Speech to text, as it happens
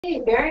Hey,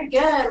 very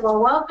good.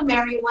 Well, welcome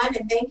everyone,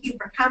 and thank you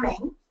for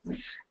coming.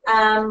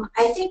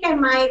 I think I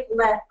might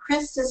let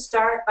Krista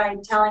start by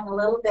telling a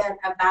little bit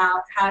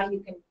about how you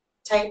can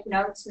type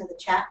notes into the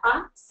chat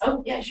box.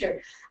 Oh, yeah, sure.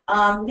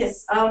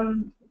 Yes,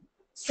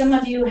 some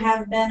of you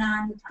have been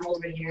on, I'm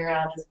over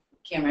here, the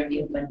camera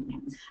view, but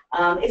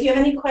if you have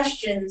any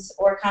questions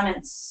or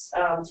comments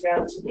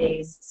throughout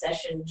today's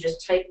session,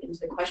 just type into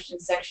the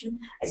questions section.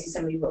 I see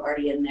some of you are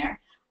already in there.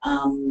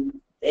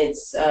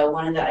 It's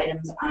one of the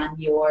items on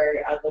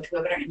your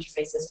GoToWebinar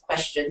interface is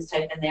questions.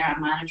 Type in there.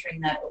 I'm monitoring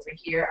that over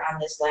here on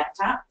this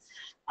laptop.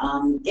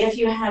 If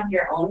you have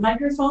your own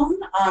microphone,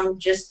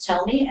 just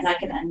tell me and I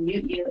can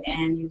unmute you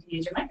and you can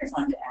use your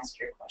microphone to ask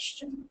your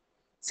question.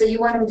 So you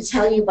want them to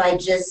tell you by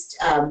just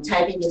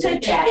typing in the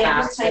chat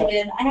box? Just type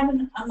in, I have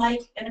a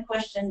mic and a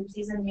question,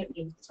 please unmute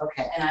me.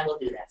 Okay. And I will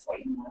do that for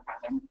you, no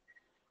problem.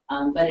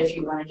 But if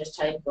you want to just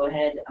type, go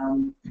ahead.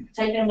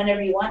 Type in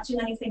whenever you want to,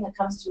 anything that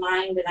comes to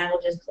mind, and I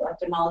will just collect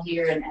them all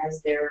here, and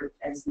as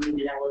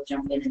needed, I will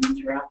jump in and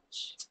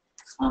interrupt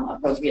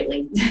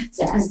appropriately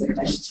to ask the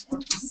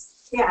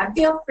questions. Yeah,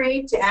 feel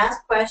free to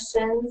ask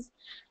questions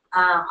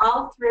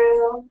all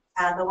through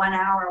the 1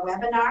 hour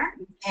webinar.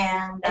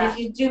 And if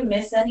you do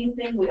miss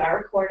anything, we are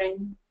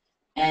recording,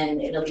 and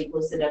it'll be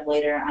posted up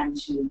later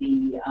onto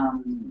the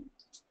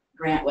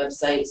grant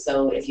website.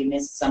 So if you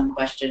miss some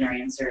question or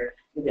answer,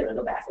 you'll be able to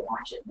go back and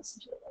watch it and listen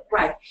to it later.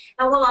 Right.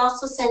 And we'll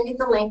also send you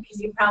the link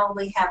because you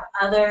probably have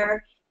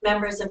other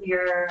members of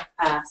your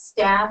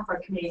staff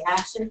or community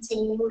action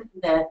team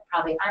that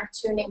probably aren't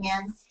tuning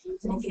in.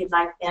 And if you'd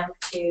like them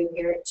to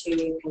hear it too,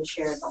 you can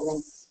share the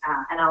link.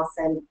 And I'll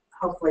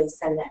hopefully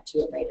send that to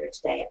you later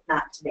today, if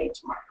not today,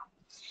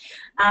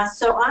 tomorrow.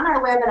 So on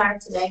our webinar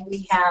today,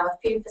 we have a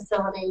few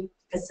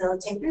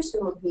facilitators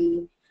who will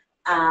be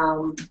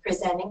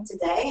presenting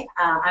today.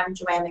 I'm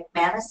Joanne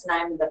McManus, and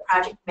I'm the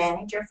project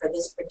manager for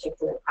this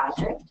particular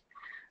project.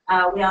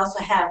 We also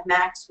have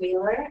Max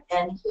Wheeler,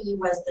 and he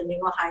was the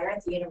new hire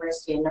at the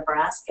University of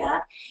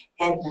Nebraska,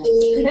 and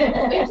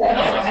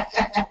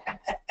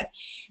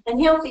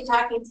he'll be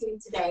talking to you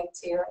today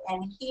too.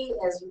 And he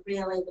is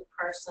really the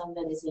person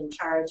that is in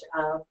charge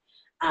of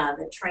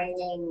the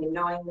training,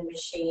 knowing the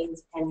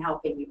machines, and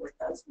helping you with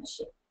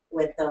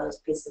those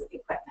pieces of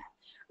equipment.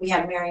 We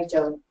have Mary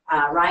Jo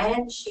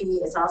Ryan. She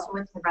is also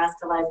with the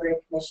Nebraska Library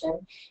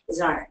Commission,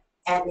 is our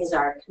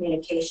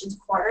communications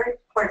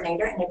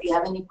coordinator. And if you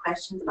have any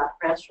questions about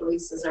press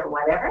releases or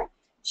whatever,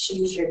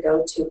 she's your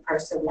go-to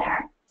person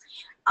there.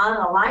 On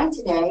the line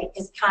today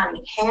is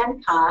Connie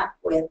Hancock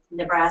with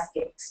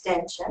Nebraska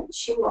Extension.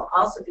 She will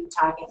also be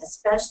talking,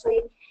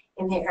 especially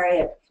in the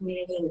area of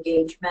community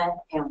engagement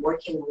and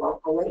working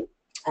locally.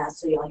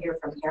 So you'll hear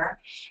from her.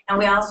 And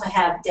we also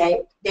have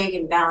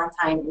Dagan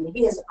Valentine, and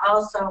he is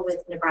also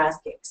with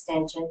Nebraska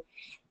Extension.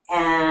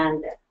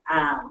 And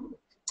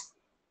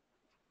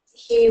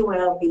he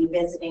will be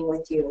visiting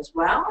with you as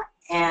well.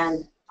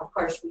 And of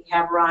course, we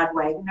have Rod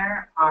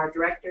Wagner, our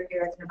director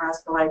here at the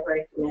Nebraska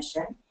Library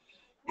Commission.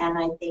 And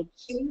I think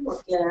he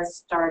will get us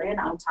started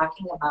on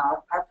talking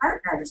about our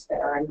partners that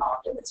are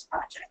involved in this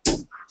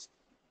project.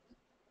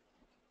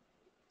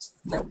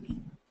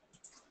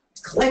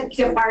 Click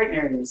your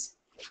partners.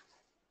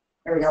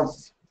 There we go.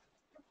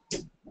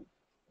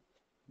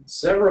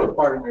 Several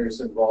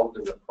partners involved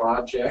in the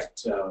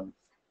project.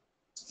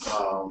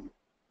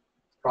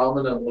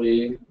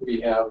 Prominently,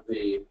 we have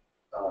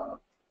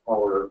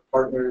our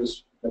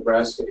partners,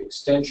 Nebraska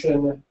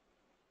Extension,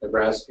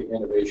 Nebraska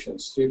Innovation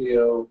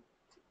Studio,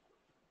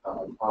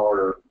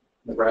 our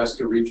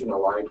Nebraska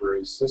Regional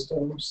Library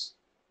Systems,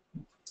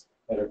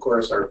 and of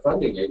course our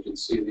funding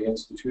agency, the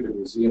Institute of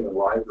Museum and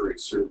Library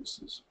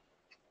Services.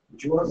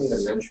 Did you want me to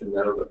mention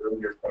that of the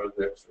earlier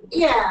projects?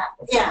 Yeah,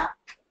 yeah.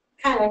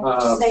 Kind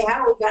of say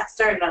how we got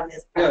started on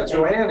this project. Yeah,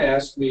 Joanne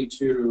asked me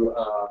to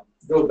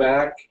go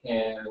back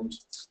and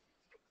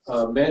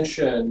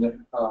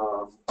mention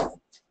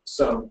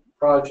some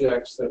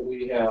projects that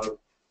we have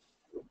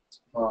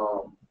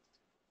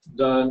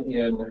done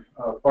in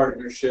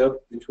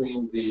partnership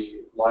between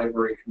the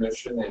Library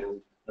Commission and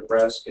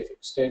Nebraska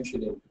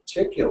Extension in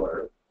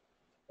particular.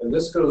 And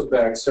this goes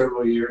back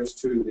several years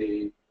to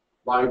the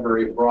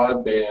Library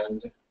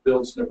Broadband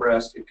Builds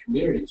Nebraska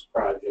Communities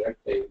project,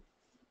 a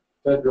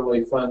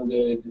federally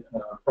funded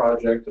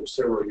project of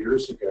several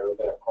years ago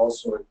that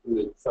also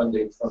included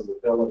funding from the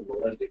Bill and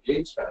Melinda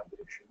Gates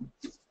Foundation.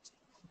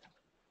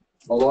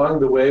 Along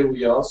the way,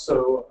 we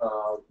also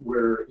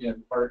were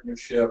in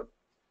partnership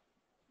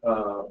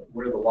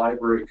where the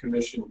Library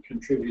Commission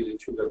contributed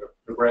to the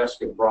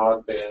Nebraska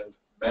Broadband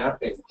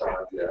Mapping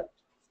Project.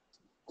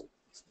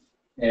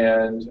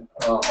 And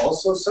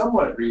also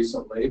somewhat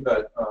recently,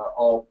 but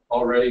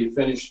already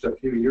finished a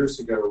few years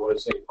ago,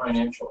 was a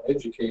financial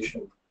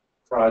education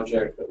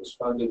project that was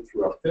funded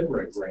through a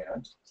FINRA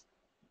grant.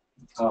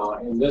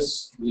 In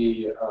this,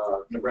 the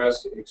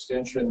Nebraska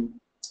Extension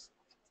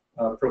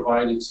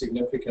provided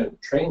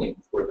significant training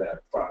for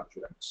that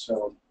project.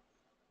 So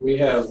we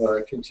have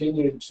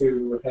continued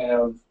to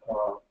have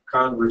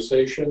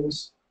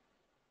conversations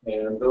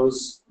And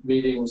those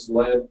meetings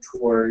led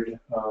toward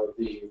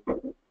the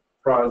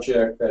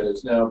project that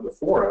is now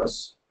before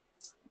us,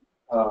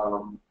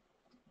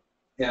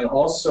 and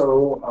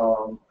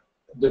also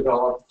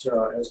developed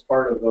as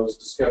part of those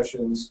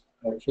discussions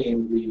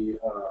came the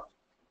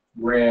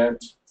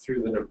grant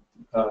through the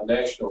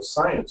National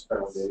Science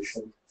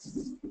Foundation,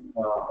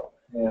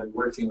 and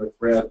working with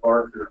Brad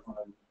Barker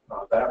on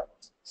that one.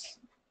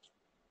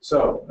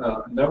 So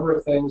a number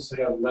of things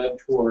have led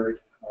toward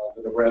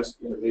the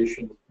Nebraska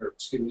Innovation, or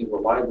excuse me, the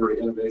Library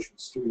Innovation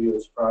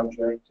Studios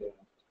project, and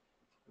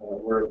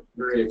we're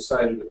very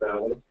excited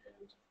about it,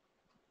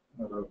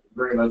 and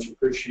very much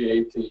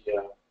appreciate the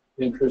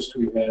interest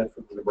we've had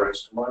from the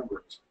Nebraska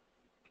libraries.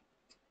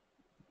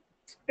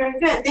 Very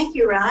good. Thank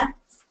you, Rod.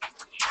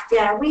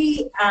 Yeah,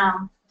 we,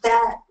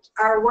 that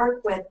our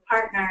work with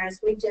partners,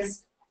 we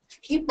just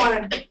keep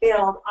wanting to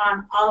build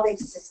on all the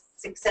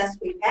success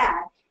we've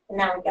had. And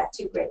now we've got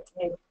 2 great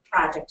new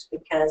projects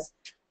because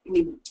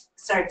we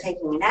started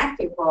taking an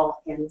active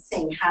role in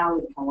seeing how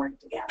we can work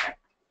together.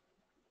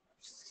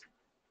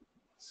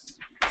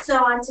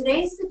 So on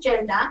today's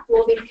agenda,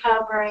 we'll be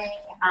covering,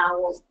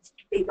 we'll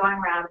be going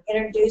around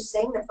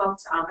introducing the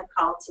folks on the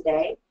call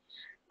today,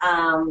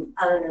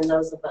 other than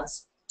those of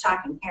us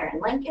talking here in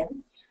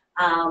Lincoln.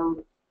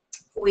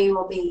 We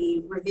will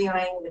be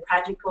reviewing the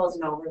project goals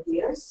and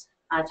overviews,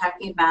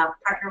 talking about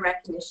partner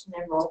recognition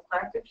and role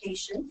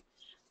clarification.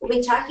 We'll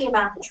be talking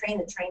about the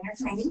train-the-trainer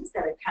trainings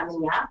that are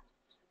coming up,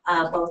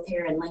 both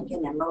here in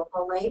Lincoln and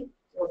locally.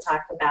 We'll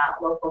talk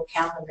about local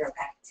calendar of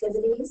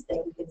activities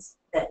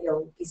that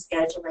you'll be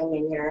scheduling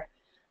in your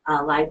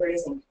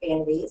libraries and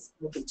communities.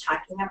 We'll be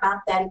talking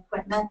about that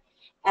equipment.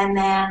 And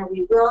then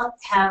we will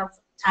have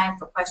time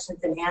for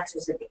questions and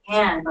answers at the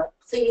end, but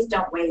please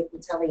don't wait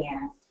until the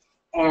end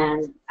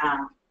and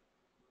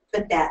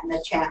put that in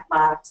the chat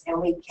box,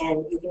 and you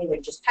can either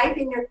just type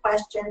in your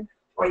question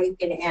or you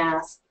can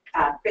ask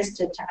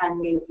Krista to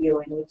unmute you,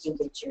 and we can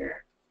get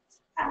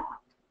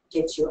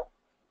you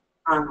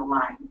on the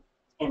line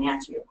and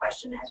answer your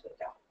question as we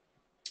go.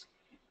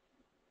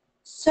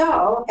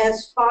 So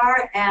as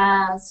far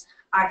as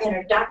our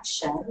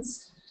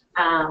introductions,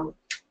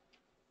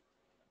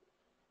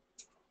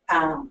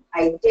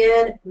 I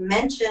did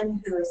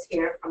mention who is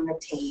here from the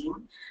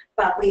team,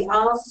 but we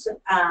also,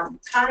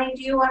 Connie,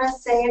 do you want to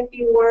say a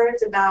few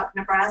words about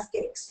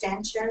Nebraska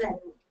Extension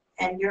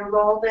and your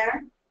role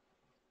there?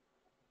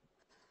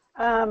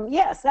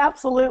 Yes,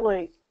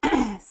 absolutely.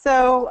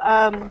 So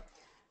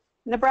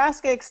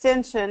Nebraska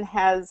Extension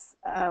has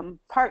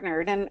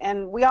partnered,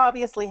 and we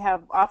obviously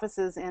have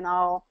offices in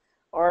all,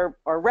 or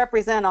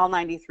represent all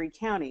 93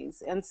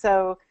 counties. And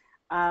so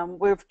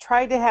we've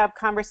tried to have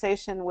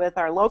conversation with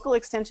our local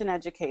extension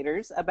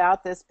educators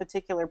about this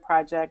particular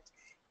project,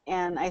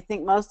 and I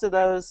think most of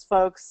those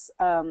folks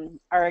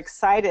are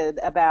excited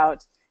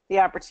about the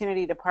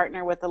opportunity to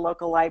partner with the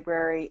local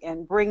library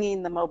and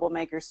bringing the mobile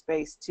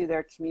makerspace to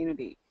their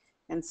community.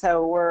 And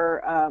so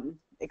we're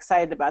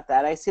excited about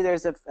that. I see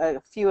there's a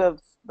few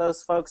of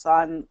those folks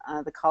on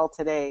the call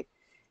today.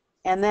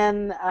 And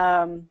then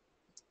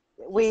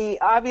we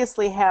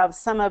obviously have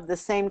some of the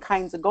same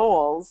kinds of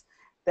goals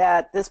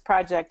that this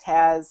project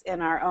has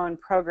in our own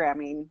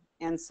programming,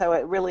 and so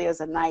it really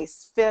is a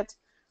nice fit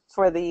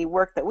for the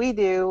work that we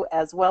do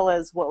as well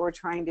as what we're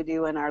trying to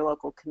do in our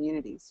local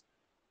communities.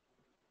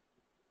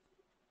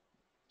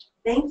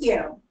 Thank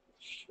you.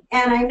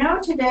 And I know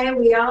today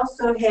we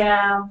also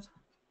have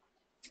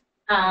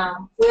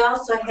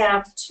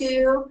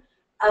 2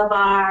 of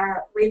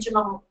our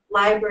regional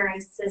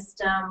library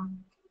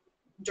system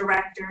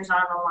directors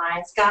on the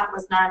line. Scott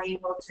was not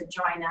able to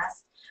join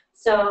us.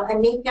 So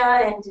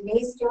Anika and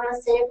Denise, do you want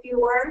to say a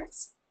few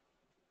words?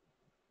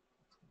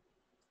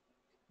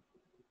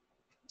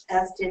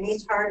 As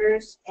Denise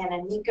Harders and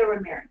Anika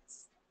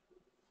Ramirez.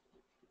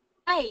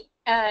 Hi,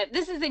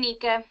 this is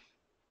Anika.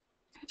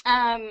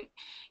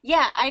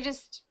 Yeah, I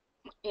just,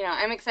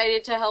 I'm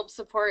excited to help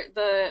support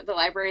the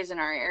libraries in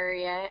our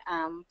area,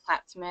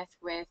 Plattsmouth,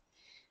 with,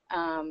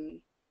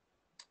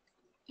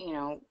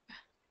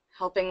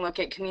 helping look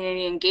at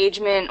community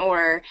engagement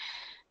or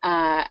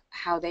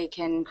how they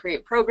can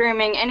create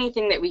programming.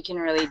 Anything that we can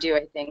really do,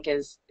 I think,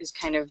 is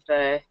kind of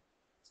the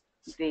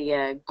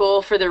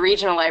goal for the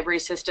regional library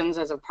systems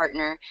as a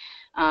partner,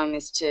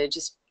 is to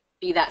just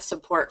be that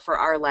support for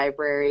our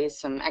libraries,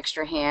 some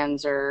extra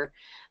hands or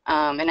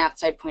an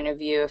outside point of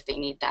view if they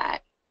need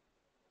that.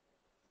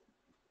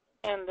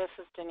 And this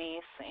is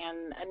Denise,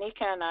 and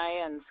Anika and I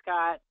and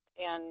Scott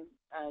and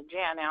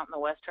Jan out in the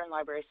Western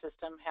Library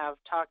System have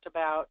talked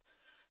about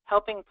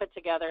helping put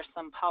together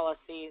some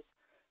policies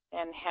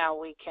and how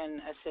we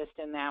can assist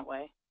in that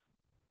way.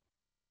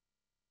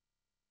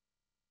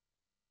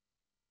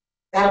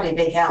 That'll be a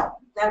big help.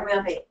 That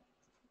will be.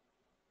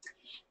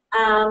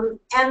 And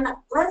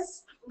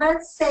let's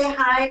say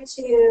hi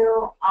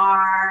to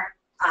our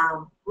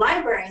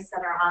libraries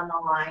that are on the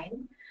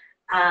line.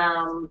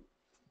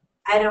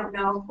 I don't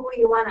know who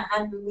you want to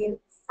unmute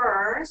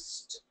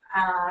first.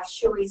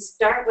 Should we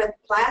start with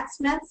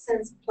Plattsmouth,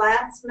 since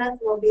Plattsmouth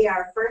will be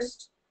our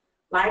first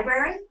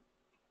library?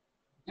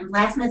 And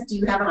Plattsmouth, do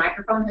you have a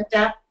microphone hooked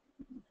up?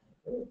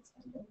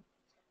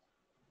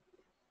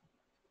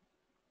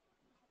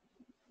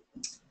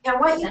 And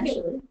what you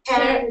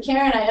can,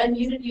 Karen, I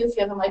unmuted you if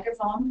you have a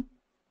microphone.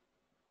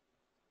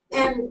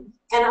 and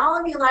all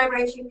of you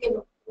libraries, you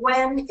can,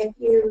 if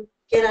you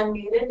get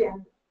unmuted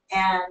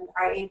and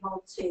are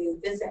able to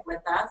visit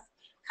with us,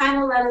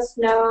 kind of let us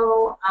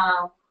know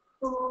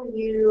who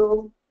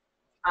you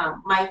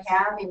might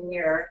have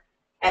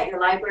at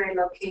your library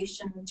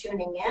location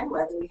tuning in,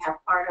 whether you have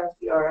part of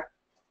your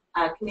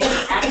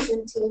community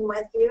action team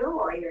with you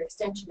or your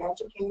extension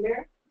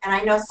educator. And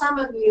I know some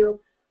of you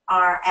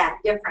are at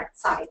different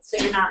sites, so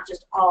you're not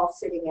just all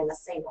sitting in a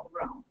single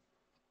room.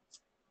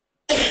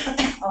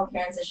 Oh,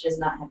 Karen says she does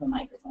not have a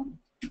microphone.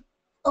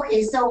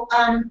 Okay, so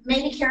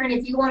maybe Karen,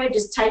 if you want to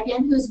just type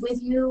in who's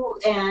with you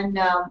and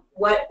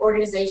what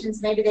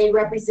organizations maybe they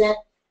represent,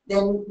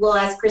 then we'll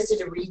ask Krista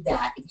to read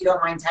that, if you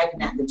don't mind typing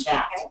that in the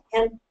chat. Okay.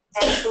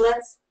 And so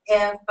let's,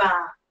 if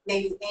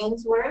maybe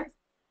Ainsworth,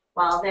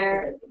 while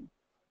they're,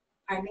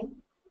 pardon me?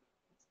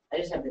 I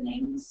just have the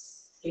names.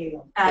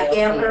 Gail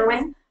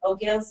Irwin. Oh,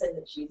 Gail said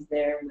that she's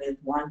there with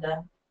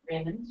Wanda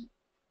Raymond.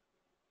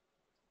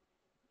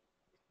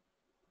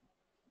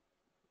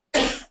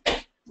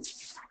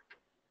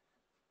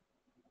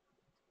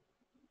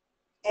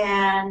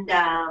 And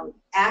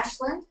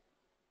Ashland.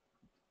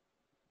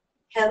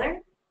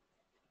 Heather.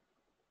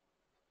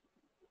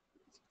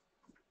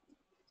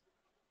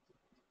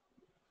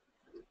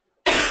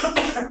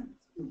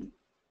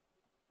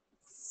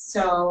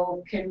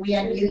 So can we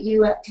unmute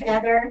you up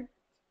together?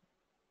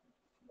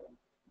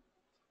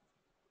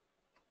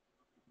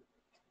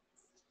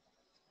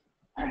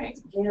 All right,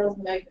 Gail's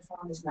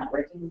microphone is not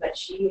working, but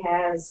she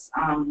has,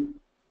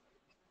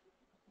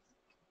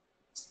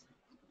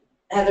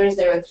 Heather's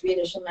there with 3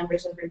 additional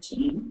members of her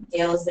team.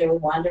 Gail is there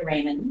with Wanda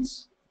Raymond.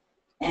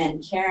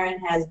 And Karen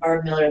has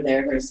Barb Miller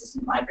there, her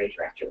assistant library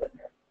director, with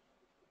her.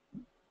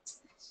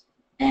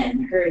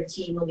 And her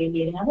team will be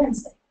meeting on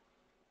Wednesday.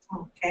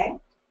 Okay.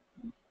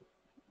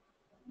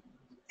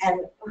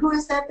 And who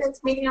is that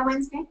that's meeting on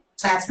Wednesday?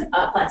 Plattsmouth.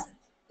 Plattsmouth.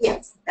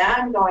 Yes,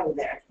 I'm going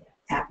there.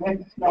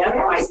 Am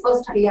I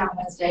supposed to be on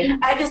Wednesday?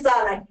 I just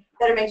thought I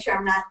better make sure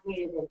I'm not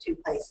meeting in 2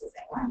 places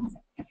at once.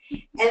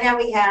 And then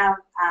we have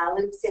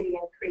Loup City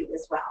and Crete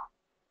as well.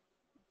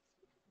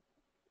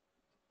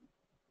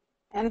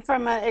 And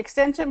from an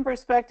extension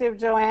perspective,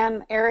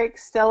 Joanne, Eric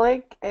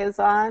Stellig is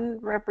on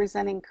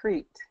representing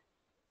Crete.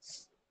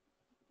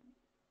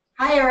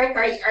 Hi, Eric.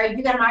 Are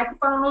you got a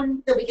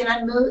microphone that we can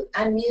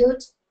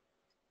unmute?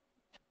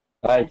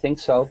 I think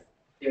so.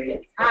 There he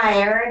is. Hi,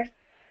 Eric.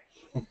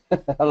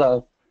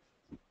 Hello.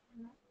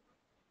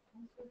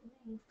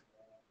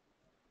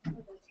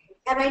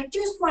 And I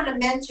just want to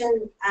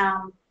mention,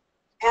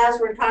 as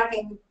we're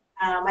talking,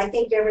 I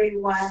think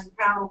everyone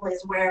probably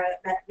is aware of it,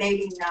 but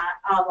maybe not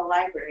all the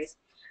libraries.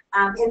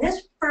 In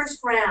this first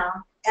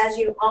round, as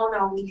you all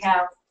know, we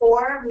have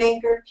 4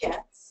 maker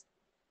kits.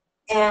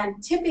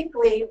 And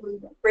typically, we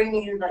bring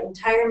you the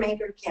entire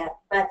maker kit,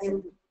 but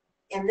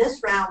in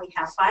this round, we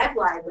have 5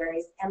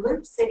 libraries, and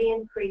Loup City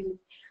and Crete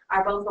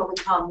are both what we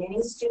call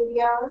mini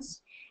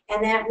studios.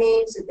 And that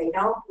means that they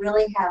don't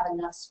really have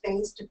enough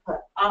space to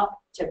put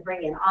up, to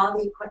bring in all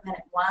the equipment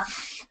at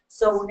once.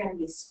 So we're going to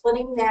be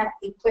splitting that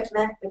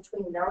equipment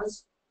between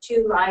those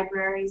 2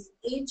 libraries.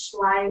 Each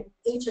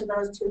of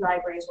those 2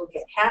 libraries will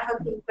get half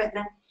of the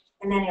equipment,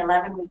 and then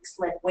 11 weeks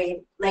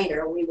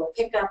later, we will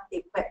pick up the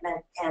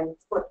equipment and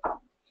flip them.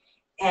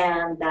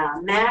 And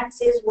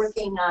Max is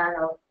working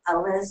on a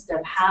list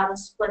of how to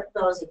split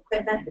those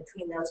equipment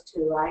between those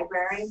 2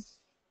 libraries,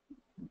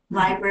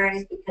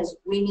 because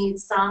we need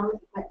some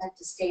equipment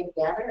to stay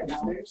together and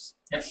others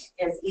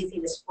is easy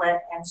to split.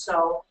 And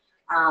so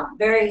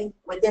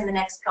within the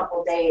next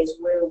couple of days,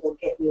 we will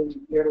get you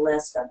your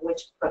list of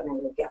which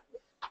equipment you'll get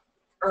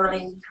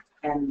early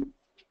and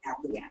at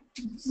the end.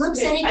 Loup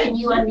City, can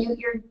you unmute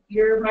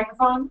your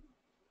microphone?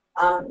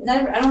 I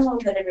don't know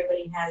that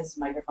everybody has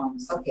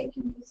microphones. Okay,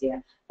 can you see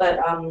it? But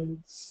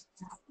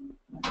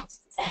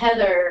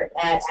Heather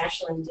at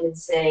Ashland did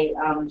say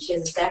she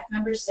has a staff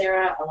member,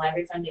 Sarah, a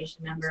Library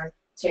Foundation member,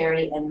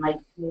 Terry, and Mike,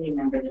 community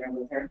member there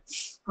with her.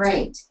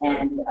 Great.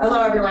 And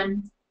hello,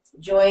 everyone.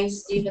 Joy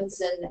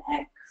Stevenson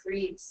at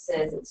Crete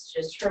says it's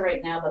just her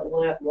right now, but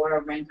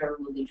Laura Ranker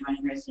will be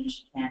joining her as soon as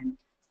she can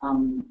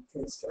for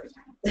the story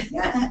time.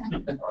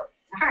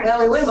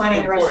 Well, we would want to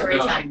interrupt story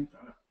time.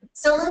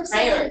 So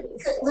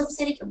Loup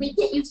City, can we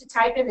get you to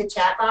type in the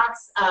chat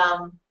box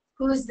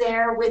who's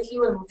there with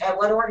you and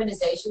what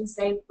organizations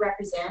they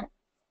represent?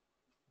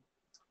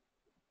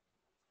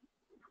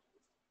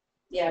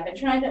 Yeah, I've been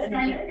trying to.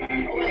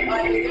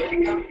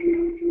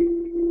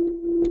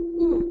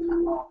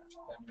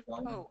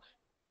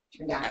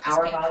 Turn down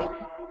our volume.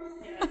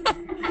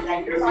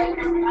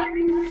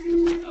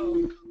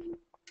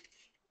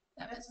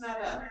 That's not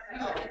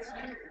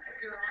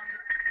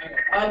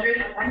Audrey,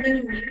 I'm going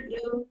to mute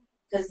you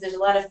because there's a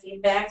lot of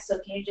feedback, so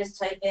can you just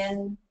type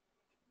in?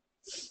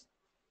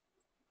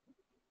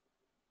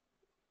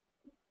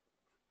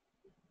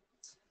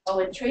 Oh,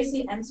 and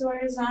Tracy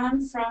Ainsworth is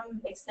on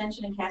from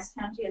Extension in Cass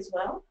County as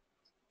well.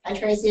 Hi,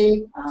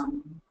 Tracy.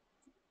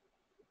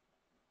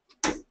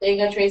 There you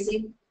go,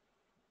 Tracy.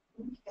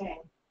 Okay.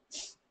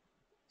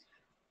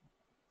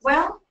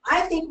 Well,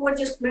 I think we'll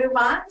just move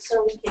on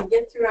so we can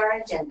get through our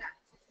agenda.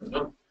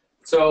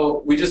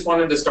 So we just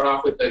wanted to start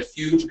off with a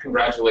huge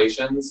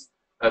congratulations.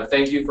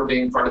 Thank you for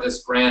being part of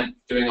this grant,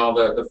 doing all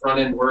the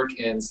front-end work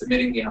and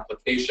submitting the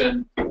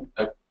application,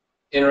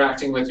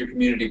 interacting with your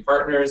community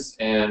partners,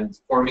 and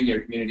forming your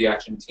community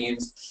action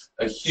teams.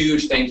 A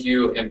huge thank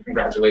you and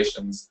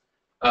congratulations.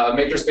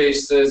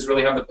 Makerspaces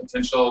really have the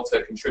potential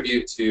to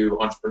contribute to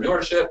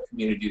entrepreneurship,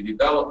 community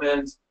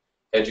development,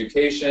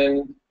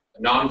 education,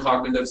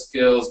 non-cognitive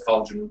skills,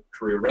 college and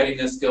career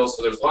readiness skills.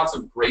 So there's lots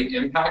of great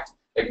impact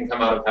that can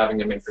come out of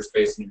having a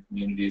makerspace in your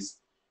communities.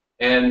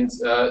 And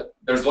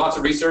there's lots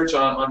of research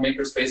on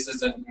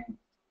makerspaces, and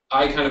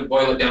I kind of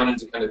boil it down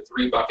into kind of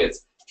 3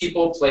 buckets: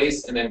 people,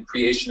 place, and then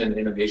creation and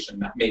innovation,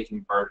 that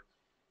making part.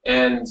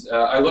 And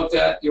I looked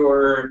at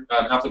your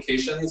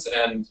applications,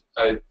 and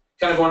I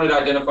kind of wanted to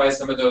identify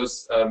some of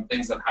those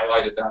things that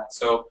highlighted that.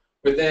 So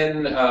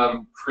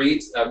within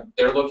Crete,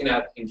 they're looking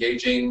at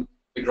engaging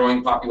the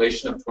growing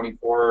population of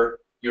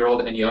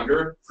 24-year-old and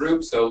younger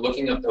group. So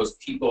looking at those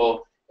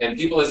people, and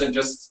people isn't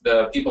just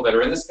the people that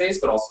are in the space,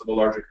 but also the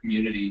larger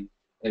community.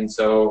 And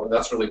so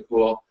that's really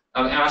cool.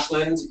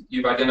 Ashland,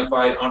 you've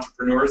identified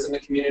entrepreneurs in the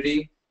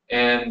community,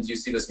 and you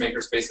see this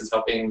makerspace is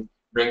helping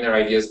bring their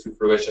ideas to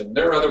fruition.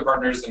 There are other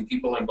partners and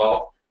people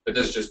involved, but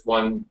this is just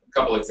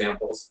couple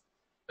examples.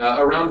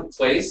 Around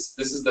place,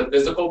 this is the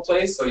physical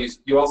place, so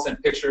you all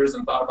sent pictures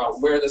and thought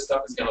about where this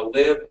stuff is going to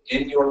live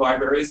in your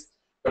libraries,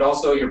 but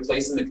also your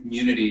place in the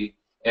community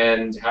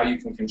and how you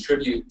can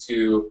contribute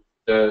to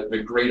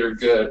the greater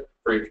good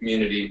for your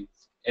community.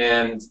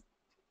 And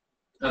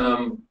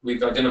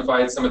we've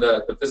identified some of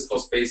the physical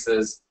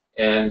spaces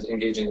and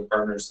engaging the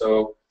partners.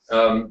 So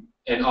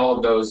and all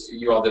of those,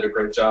 you all did a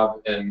great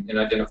job in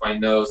identifying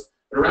those.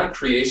 But around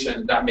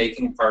creation, that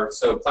making part,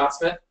 so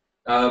Plattsmouth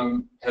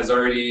has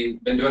already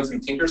been doing some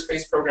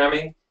Tinkerspace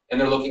programming,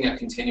 and they're looking at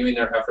continuing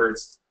their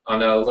efforts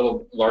on a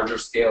little larger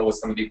scale with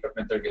some of the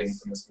equipment they're getting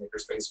from this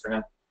Makerspace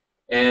grant.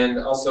 And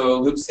also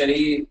Loup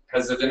City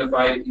has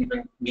identified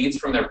even needs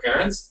from their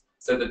parents,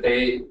 so that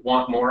they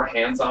want more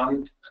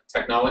hands-on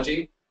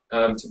technology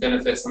to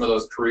benefit some of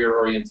those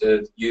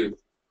career-oriented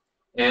youth.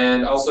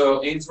 And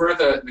also Ainsworth,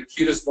 the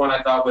cutest one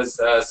I thought was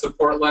a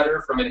support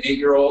letter from an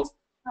 8-year-old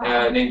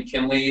named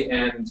Kinley,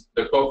 and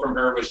the quote from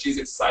her was, she's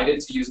excited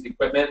to use the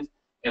equipment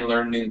and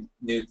learn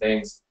new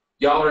things.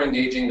 Y'all are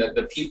engaging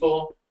the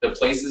people, the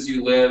places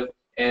you live,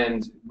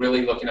 and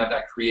really looking at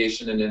that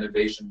creation and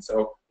innovation.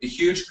 So a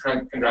huge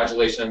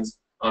congratulations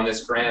on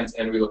this grant,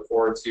 and we look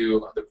forward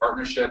to the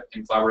partnership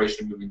and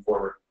collaboration moving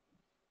forward.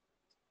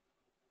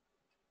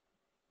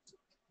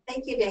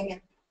 Thank you,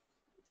 Dagan.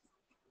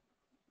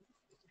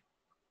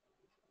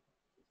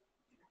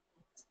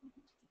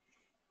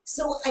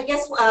 So I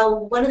guess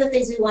one of the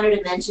things we wanted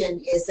to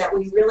mention is that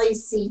we really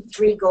see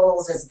 3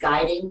 goals as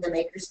guiding the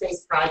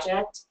Makerspace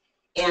project.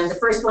 And the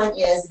first one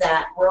is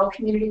that rural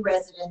community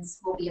residents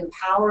will be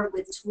empowered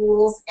with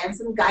tools and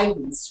some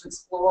guidance to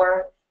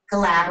explore,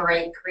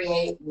 collaborate,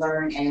 create,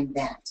 learn, and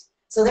invent.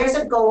 So there's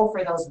a goal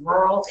for those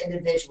rural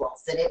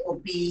individuals, that it will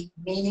be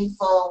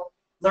meaningful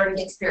learning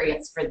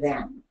experience for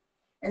them.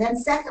 And then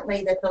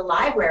secondly, that the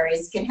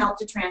libraries can help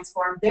to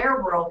transform their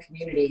rural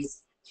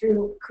communities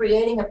through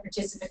creating a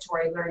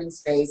participatory learning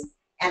space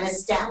and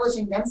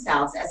establishing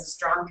themselves as a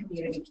strong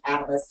community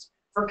catalyst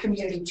for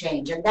community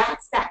change. And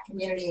that's that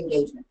community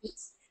engagement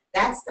piece.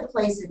 That's the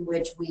place in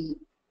which we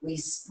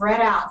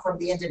spread out from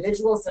the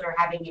individuals that are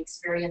having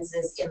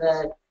experiences in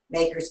the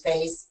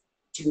makerspace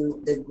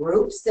to the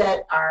groups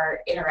that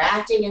are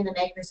interacting in the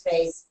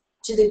makerspace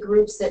to the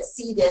groups that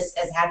see this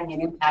as having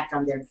an impact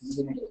on their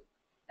community.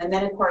 And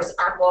then, of course,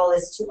 our goal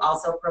is to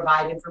also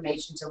provide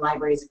information to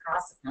libraries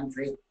across the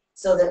country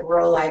so that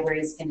rural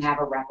libraries can have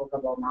a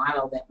replicable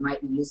model that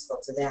might be useful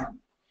to them.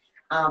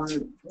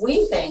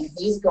 We think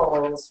these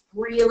goals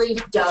really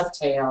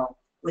dovetail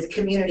with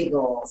community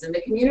goals. And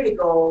the community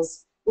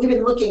goals, we've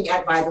been looking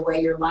at, by the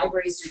way, your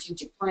library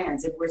strategic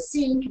plans, and we're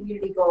seeing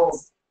community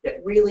goals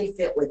that really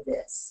fit with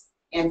this.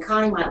 And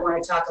Connie might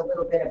want to talk a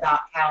little bit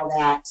about how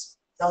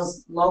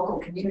those local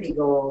community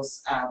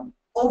goals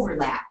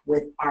overlap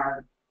with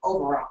our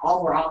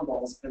overall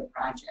goals for the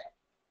project.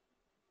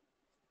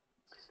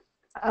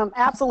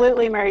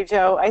 Absolutely, Mary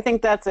Jo. I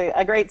think that's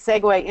a great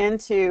segue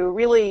into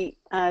really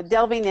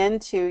delving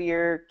into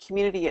your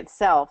community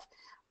itself.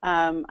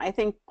 I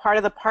think part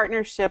of the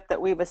partnership that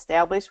we've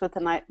established with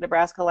the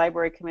Nebraska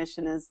Library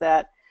Commission is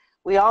that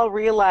we all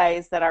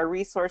realize that our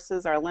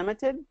resources are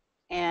limited,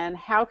 and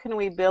how can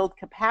we build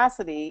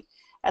capacity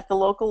at the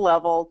local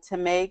level to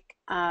make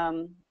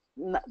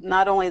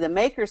not only the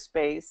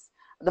makerspace,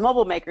 the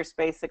mobile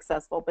makerspace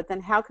successful, but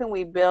then how can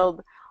we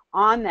build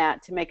on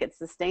that to make it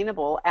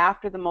sustainable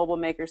after the mobile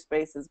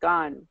makerspace is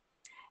gone.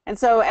 And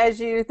so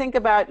as you think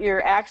about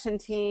your action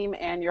team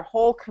and your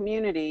whole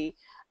community,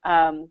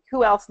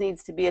 who else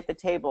needs to be at the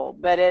table?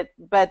 But at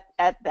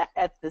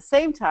the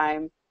same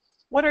time,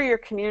 what are your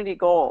community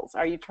goals?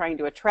 Are you trying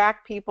to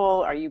attract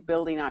people? Are you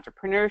building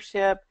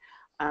entrepreneurship?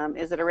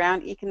 Is it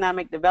around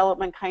economic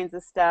development kinds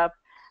of stuff?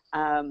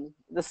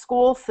 The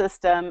school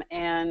system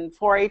and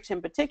 4-H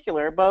in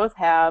particular both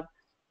have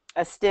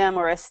a STEM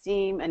or a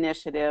STEAM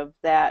initiative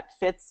that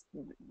fits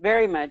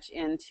very much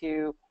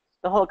into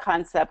the whole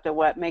concept of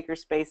what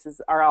makerspaces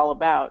are all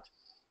about.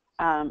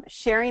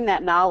 Sharing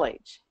that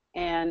knowledge.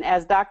 And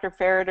as Dr.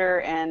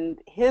 Ferreter and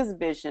his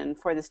vision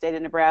for the state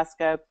of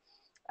Nebraska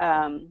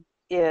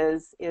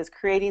is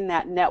creating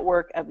that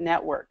network of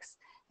networks.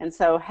 And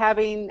so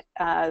having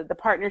the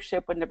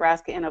partnership with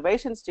Nebraska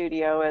Innovation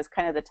Studio as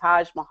kind of the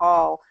Taj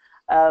Mahal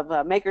of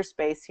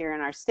makerspace here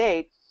in our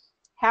state,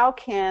 how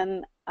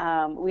can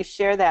we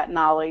share that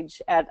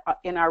knowledge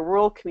in our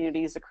rural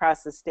communities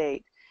across the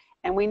state?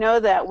 And we know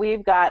that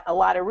we've got a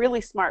lot of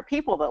really smart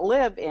people that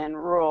live in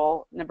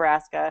rural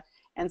Nebraska,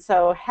 and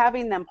so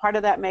having them part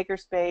of that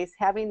makerspace,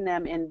 having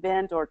them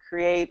invent or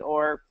create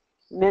or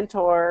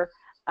mentor,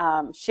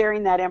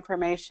 sharing that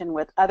information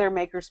with other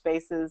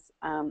makerspaces,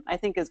 I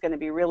think is going to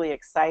be really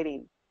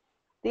exciting.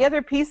 The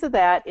other piece of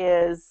that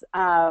is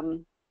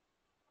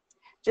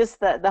just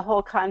the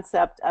whole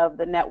concept of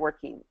the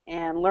networking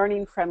and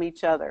learning from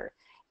each other.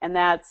 And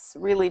that's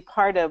really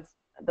part of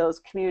those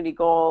community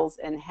goals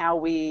and how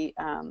we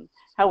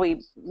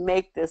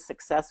make this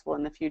successful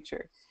in the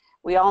future.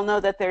 We all know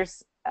that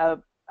there's a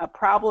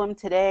problem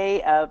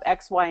today of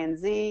X, Y, and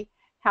Z.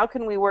 How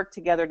can we work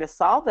together to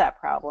solve that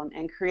problem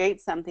and create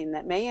something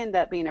that may end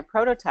up being a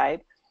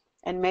prototype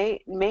and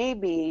may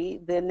be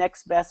the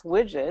next best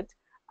widget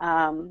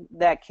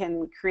that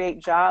can create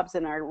jobs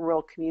in our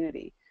rural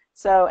community?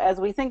 So as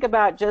we think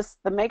about just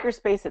the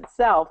makerspace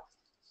itself,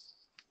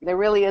 there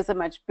really is a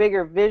much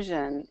bigger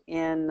vision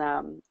in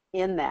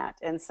that.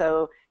 And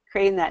so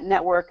creating that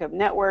network of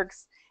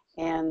networks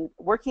and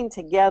working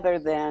together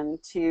then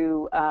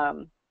to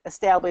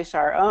establish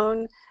our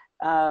own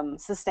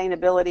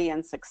sustainability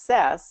and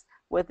success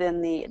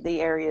within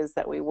the areas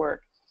that we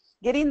work.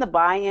 Getting the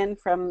buy-in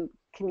from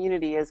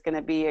community is going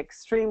to be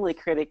extremely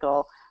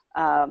critical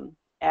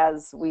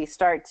as we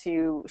start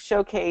to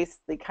showcase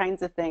the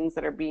kinds of things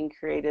that are being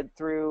created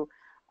through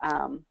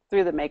the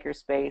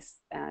makerspace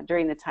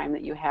during the time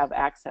that you have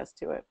access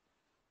to it.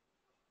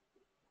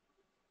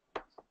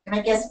 And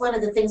I guess one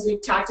of the things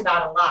we've talked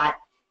about a lot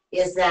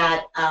is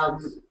that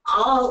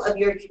all of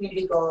your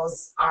community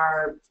goals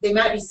they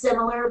might be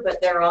similar,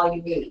 but they're all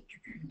unique.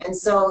 And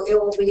so it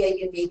will be a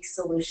unique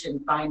solution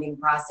finding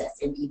process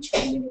in each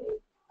community.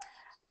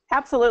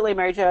 Absolutely,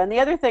 Mary Jo. And the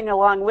other thing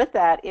along with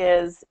that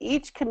is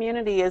each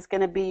community is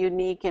going to be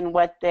unique in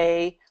what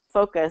they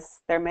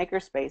focus their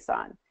makerspace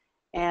on.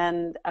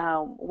 And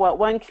what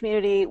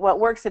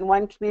works in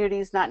one community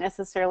is not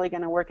necessarily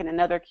going to work in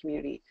another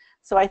community.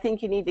 So I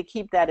think you need to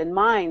keep that in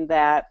mind,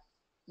 that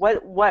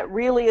what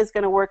really is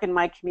going to work in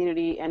my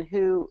community and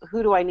who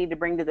do I need to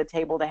bring to the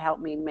table to help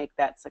me make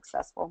that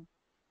successful.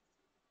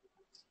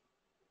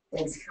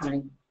 Thanks,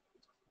 Connie.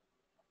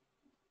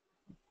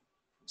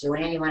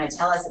 Joanne, you want to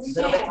tell us a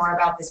little bit more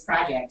about this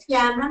project?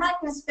 Yeah, and I'm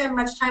not going to spend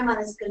much time on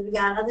this because we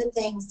got other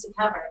things to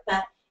cover,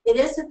 but it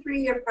is a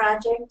 3-year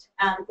project.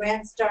 The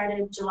grant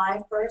started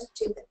July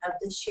 1st of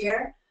this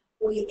year.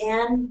 We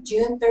end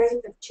June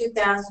 30th of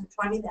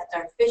 2020. That's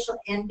our official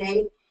end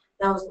date.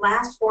 Those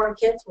last 4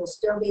 kits will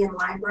still be in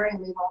library, and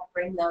we won't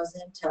bring those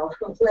in until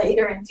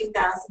later in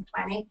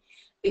 2020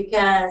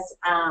 because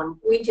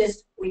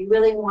we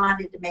really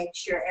wanted to make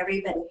sure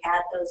everybody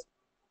had those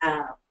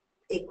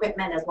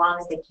equipment as long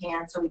as they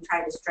can. So we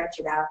tried to stretch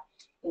it out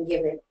and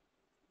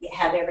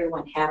have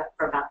everyone have it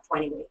for about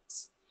 20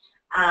 weeks.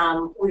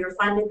 We were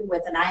funded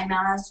with an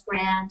IMLS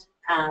grant,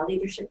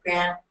 leadership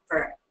grant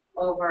for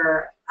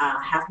over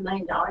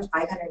 $500,000,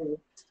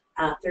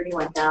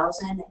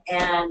 $531,000,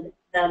 and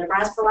the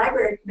Nebraska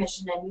Library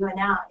Commission and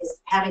UNL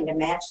is having to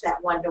match that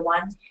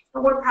 1-to-1,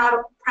 but we're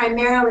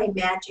primarily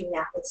matching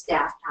that with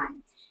staff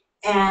time.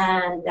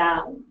 And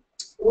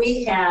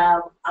we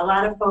have a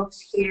lot of folks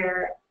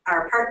here.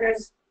 Our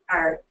partners,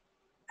 our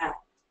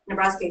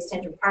Nebraska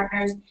Extension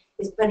partners,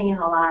 is putting in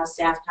a lot of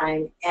staff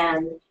time,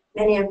 and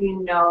many of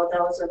you know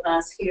those of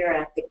us here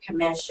at the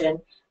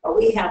commission, but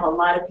we have a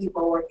lot of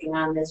people working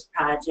on this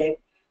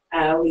project.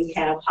 We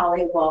have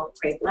Holly Wolf,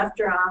 Craig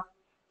Lefteroff,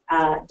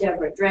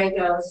 Deborah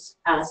Dragos,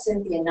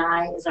 Cynthia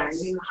Nye is our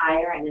new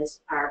hire and is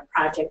our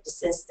project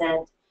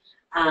assistant.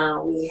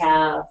 We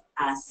have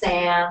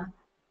Sam,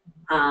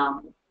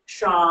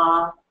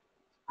 Shaw,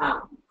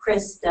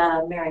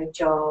 Krista, Mary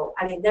Jo.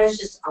 I mean, there's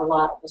just a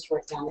lot of us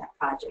working on that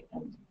project.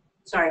 And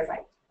sorry if I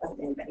left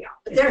anybody off,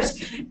 but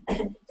there's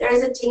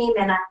a team,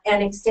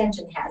 and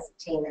Extension has a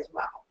team as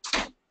well.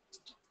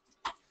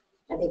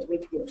 I think we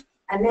do.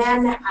 And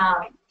then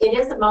it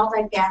is a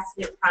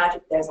multifaceted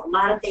project. There's a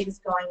lot of things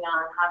going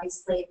on.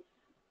 Obviously,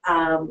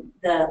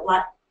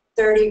 the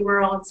 30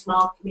 rural and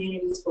small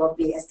communities will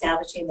be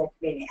establishing their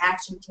community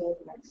action team.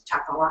 We're going to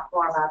talk a lot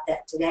more about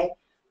that today.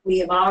 We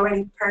have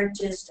already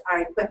purchased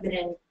our equipment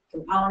and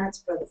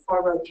components for the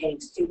 4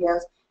 rotating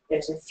studios.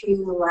 There's a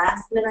few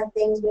last minute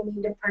things we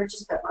need to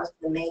purchase, but most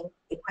of the main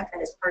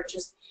equipment is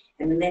purchased.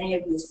 And many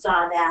of you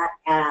saw that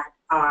at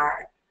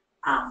our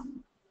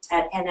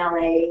at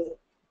NLA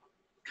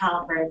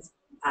conference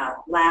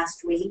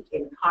last week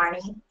in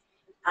Kearney.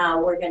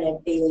 We're going to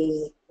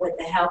be, with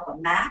the help of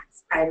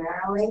Max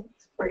primarily,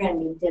 we're going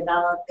to be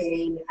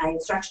developing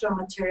instructional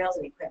materials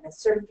and equipment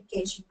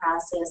certification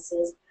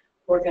processes.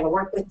 We're going to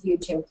work with you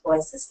to employ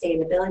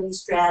sustainability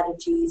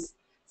strategies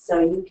so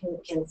you can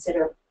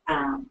consider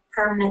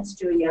permanent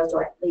studios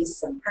or at least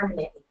some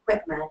permanent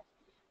equipment.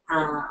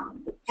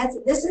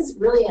 This is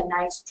really a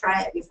nice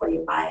try it before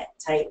you buy it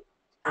type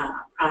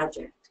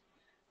project.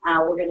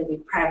 We're going to be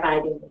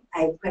providing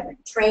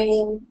equipment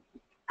training,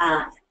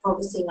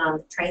 focusing on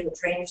the trainer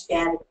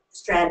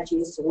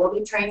strategies. So we'll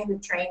be training the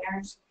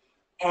trainers,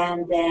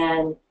 and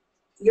then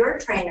your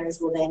trainers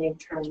will then in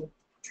turn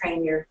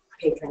train your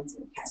patrons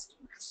and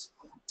customers.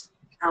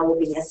 We'll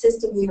be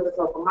assisting you with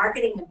local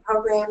marketing and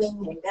programming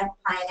and event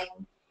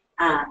planning.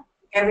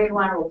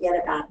 Everyone will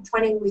get about a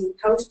 20-week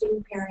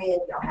hosting period.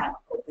 You'll have an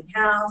open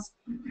house.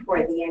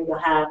 Toward the end, you'll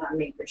have a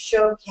maker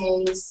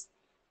showcase.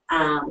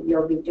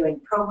 You'll be doing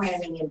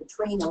programming in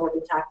between, and we'll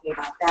be talking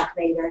about that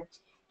later.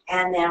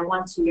 And then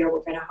once a year,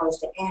 we're going to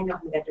host an annual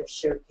vendor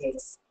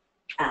showcase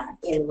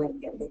in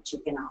Lincoln that you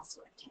can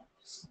also attend.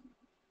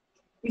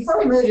 Before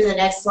we move to the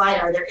next slide,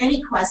 are there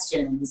any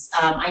questions?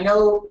 I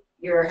know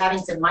you're having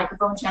some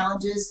microphone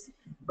challenges,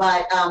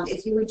 but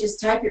if you would just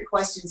type your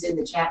questions in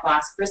the chat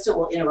box, Krista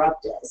will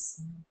interrupt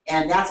us,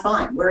 and that's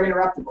fine. We're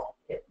interruptible.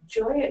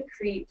 Joy at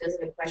Crete does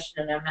have a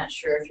question, and I'm not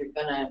sure if you're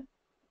going to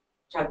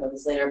talk about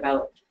this later,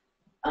 about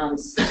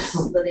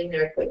splitting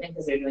their equipment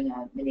because they're doing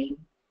a mini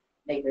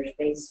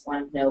makerspace.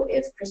 Want to know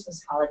if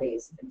Christmas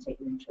holidays have been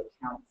taken into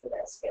account for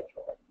that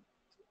schedule.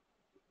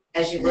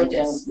 As you I looked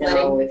at don't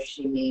know if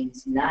she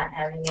means not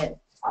having it,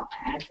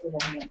 actually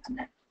having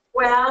it.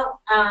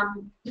 Well,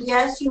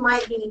 yes, you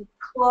might be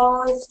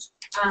closed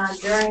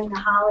during the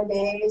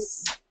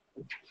holidays,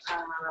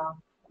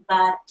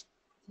 but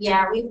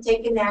yeah, we've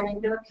taken that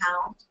into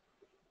account,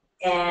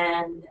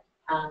 and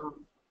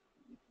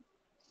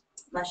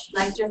unless you'd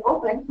like to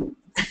open.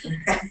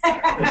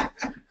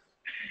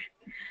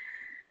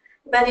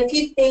 But if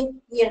you think,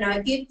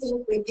 if you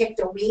think we picked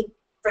a week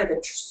for the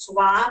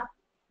swap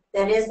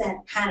that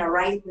isn't kind of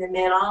right in the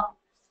middle,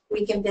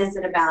 we can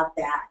visit about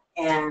that.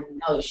 And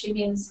no, she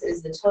means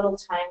is the total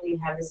time we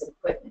have this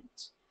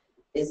equipment,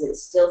 is it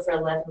still for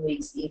 11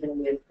 weeks even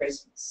with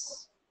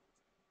Christmas?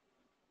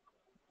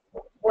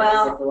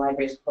 well, if the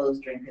library's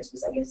closed during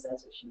Christmas, I guess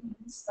that's what she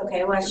means.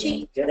 okay, well, Are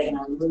they going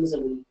to lose a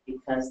week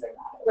because they're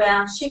not?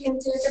 well, she can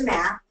do the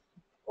math.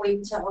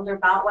 We told her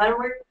about when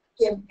we're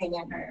giving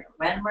her,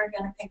 when we're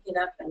going to pick it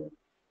up, and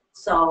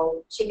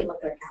so she can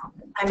look at her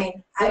calendar. I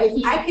mean,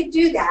 I could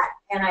do that,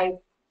 and I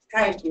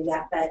try to do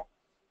that, but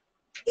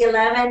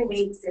 11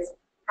 weeks is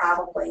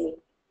probably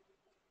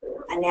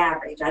an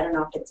average. I don't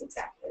know if it's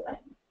exactly 11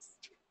 weeks.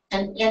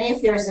 And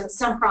if there's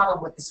some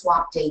problem with the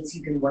swap dates,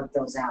 you can work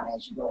those out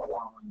as you go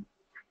along.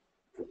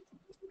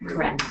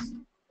 Correct.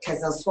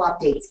 Because those swap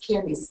dates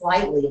can be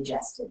slightly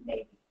adjusted,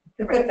 maybe.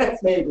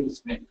 Correct. Maybe.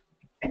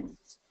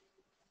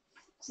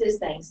 Says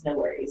thanks, no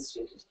worries.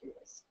 She's just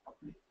curious.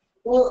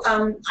 Well,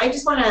 I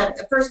just want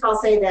to first of all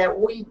say that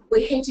we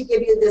hate to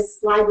give you this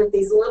slide with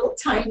these little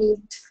tiny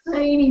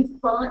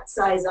font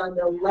size on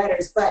the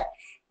letters, but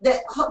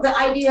the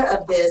idea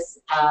of this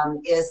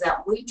is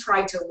that we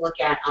try to look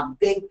at a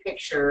big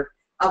picture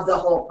of the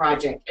whole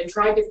project and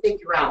try to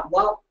figure out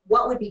what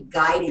would be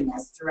guiding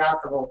us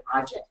throughout the whole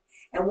project.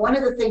 And one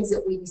of the things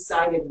that we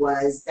decided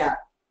was that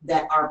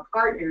our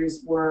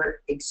partners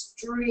were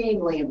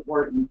extremely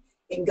important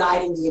in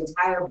guiding the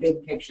entire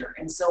big picture.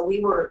 And so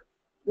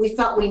we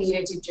felt we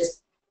needed to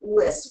just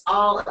list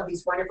all of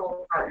these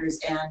wonderful partners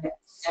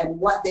and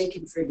what they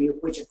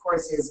contribute, which of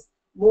course is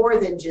more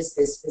than just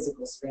this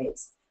physical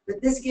space.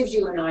 But this gives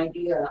you an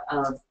idea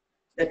of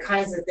the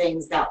kinds of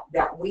things that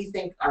we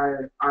think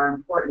are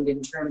important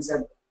in terms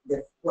of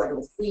what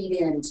will feed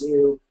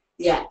into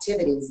the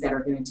activities that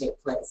are going to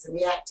take place. And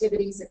the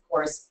activities, of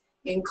course,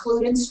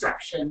 include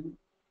instruction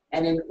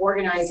and in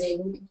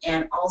organizing,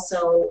 and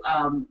also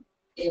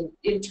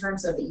in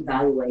terms of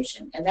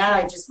evaluation. And that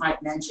I just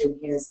might mention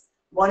is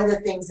one of the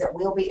things that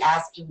we'll be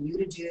asking you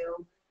to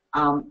do,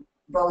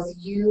 both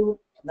you,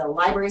 the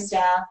library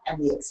staff,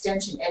 and the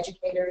extension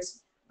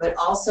educators, but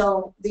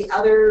also the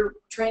other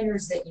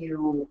trainers that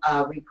you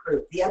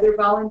recruit, the other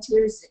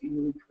volunteers that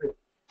you recruit,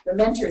 the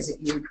mentors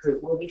that you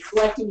recruit. We'll be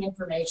collecting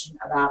information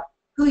about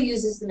who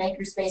uses the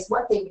makerspace,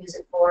 what they use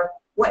it for,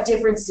 what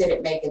difference did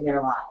it make in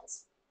their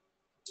lives.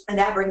 And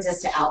that brings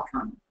us to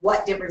outcome.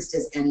 What difference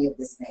does any of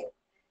this make?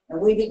 And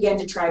we begin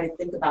to try to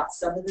think about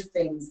some of the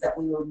things that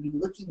we will be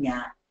looking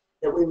at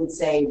that we would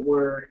say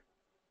were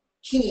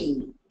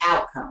key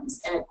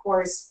outcomes. And of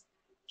course,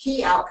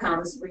 key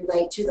outcomes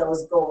relate to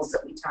those goals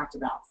that we talked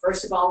about.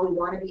 First of all, we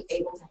want to be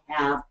able to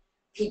have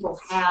people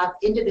have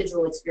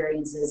individual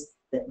experiences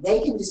that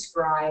they can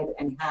describe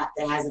and that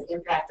has an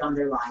impact on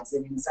their lives.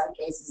 And in some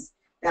cases,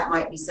 that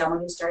might be someone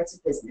who starts a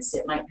business.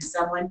 It might be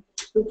someone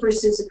who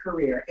pursues a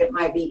career. It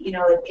might be, you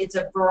know, it's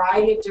a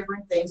variety of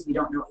different things. We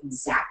don't know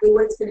exactly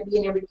what it's going to be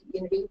in every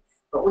community,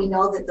 but we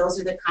know that those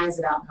are the kinds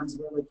of outcomes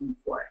we're looking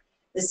for.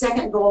 The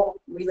second goal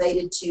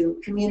related to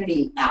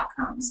community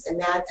outcomes, and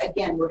that,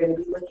 again, we're going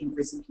to be looking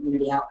for some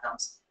community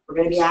outcomes. We're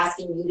going to be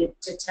asking you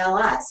to tell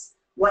us,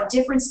 what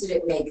difference did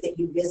it make that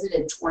you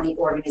visited 20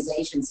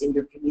 organizations in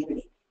your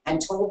community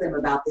and told them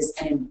about this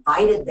and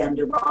invited them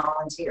to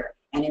volunteer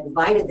and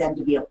invited them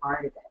to be a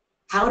part of it?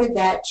 How did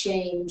that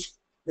change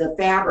the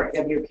fabric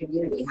of your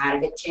community? How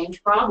did it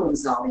change problem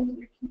solving in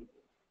your community?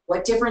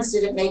 What difference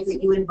did it make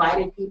that you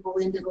invited people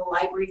into the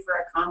library for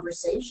a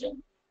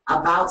conversation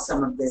about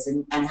some of this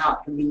and how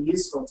it can be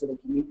useful to the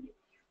community?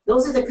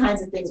 Those are the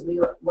kinds of things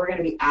we're going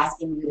to be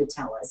asking you to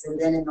tell us. And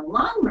then in the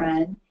long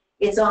run,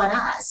 it's on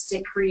us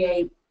to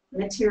create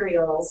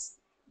materials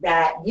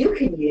that you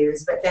can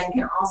use, but then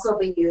can also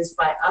be used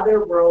by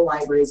other rural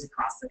libraries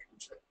across the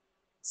country.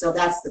 So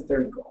that's the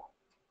third goal.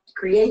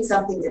 Create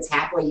something that's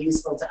halfway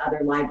useful to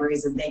other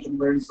libraries and they can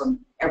learn from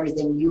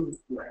everything you've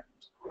learned.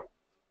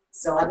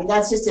 So, I mean,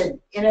 that's just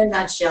in a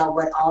nutshell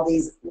what all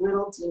these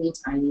little teeny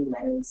tiny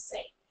letters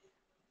say.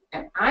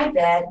 And I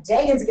bet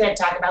Dagan's going to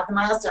talk about the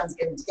milestones,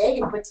 because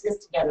Dagan puts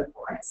this together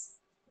for us.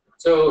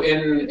 So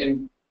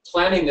in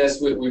planning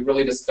this, we've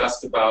really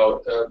discussed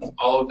about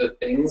all of the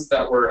things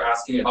that we're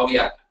asking you, all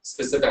the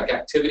specific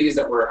activities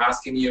that we're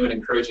asking you and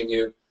encouraging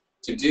you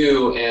to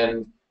do.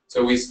 And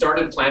so we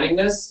started planning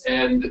this,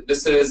 and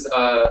this is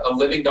a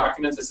living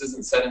document. This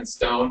isn't set in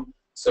stone.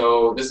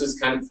 So this is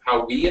kind of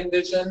how we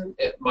envision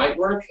it might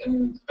work,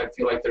 and I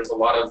feel like there's a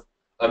lot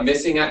of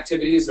missing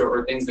activities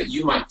or things that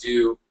you might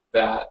do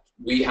that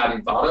we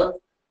hadn't thought of.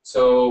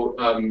 So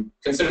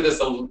consider this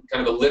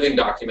kind of a living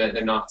document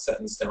and not set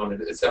in stone.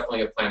 It's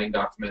definitely a planning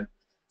document.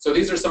 So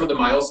these are some of the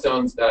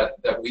milestones that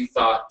we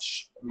thought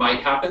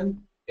might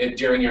happen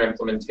during your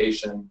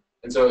implementation.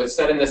 And so it's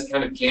set in this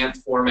kind of Gantt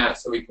format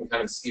so we can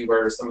kind of see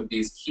where some of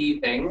these key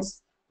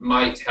things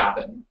might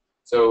happen.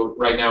 So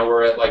right now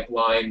we're at like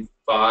line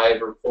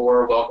 5 or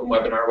 4, welcome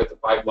webinar with the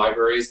 5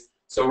 libraries.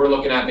 So we're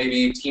looking at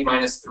maybe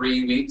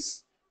T-3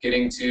 weeks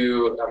getting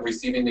to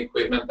receiving the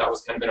equipment. That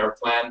was kind of in our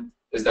plan,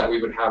 is that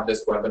we would have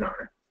this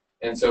webinar.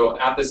 And so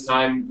at this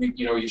time,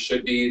 you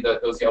should be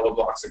those yellow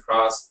blocks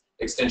across,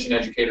 extension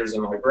educators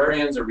and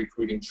librarians or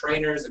recruiting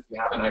trainers if you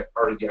haven't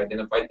already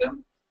identified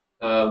them.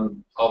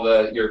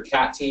 Your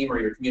CAT team or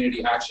your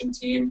community action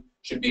team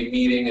should be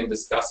meeting and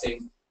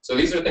discussing. So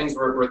these are things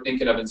we're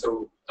thinking of, and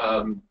so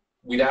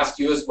we'd ask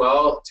you as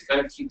well to kind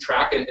of keep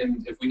track,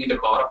 and if we need to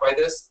modify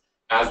this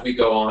as we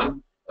go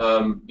on.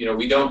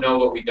 We don't know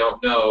what we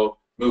don't know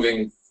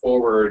moving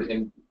forward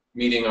in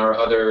meeting our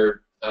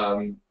other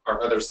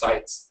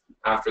sites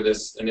after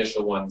this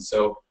initial one.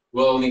 So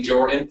we'll need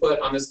your input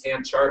on this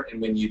Gantt chart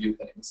and when you do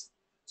things.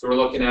 So we're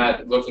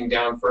looking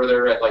down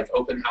further at like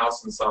open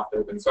house and soft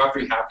open. So after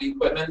you have the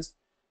equipment,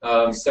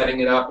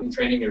 setting it up and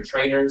training your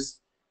trainers,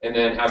 and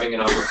then having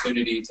an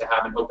opportunity to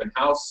have an open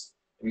house.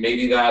 And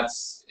maybe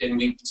that's in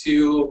week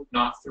 2,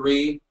 not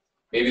 3.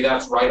 Maybe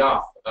that's right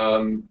off.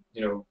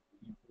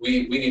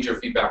 We need your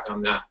feedback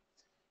on that.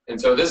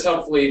 And so this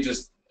hopefully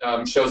just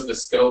shows the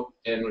scope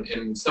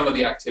and some of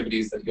the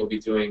activities that you'll be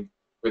doing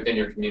within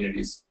your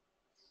communities.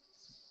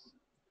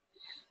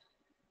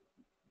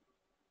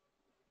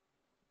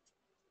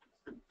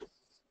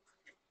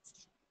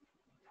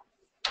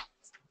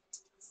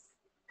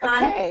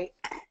 Okay.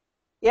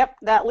 Yep,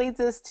 that leads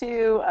us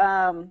to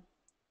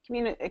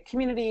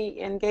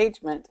community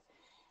engagement.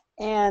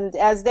 And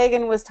as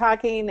Dagan was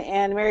talking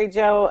and Mary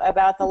Jo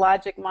about the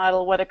logic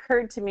model, what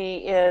occurred to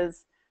me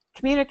is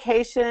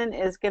communication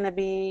is going to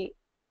be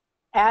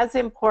as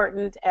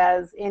important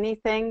as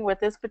anything with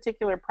this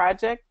particular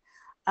project,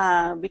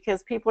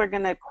 because people are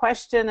going to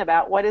question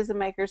about what is a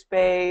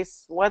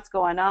makerspace, what's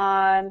going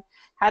on,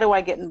 how do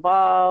I get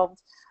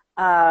involved,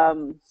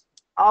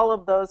 all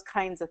of those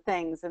kinds of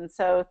things. And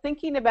so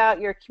thinking about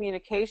your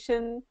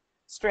communication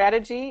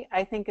strategy,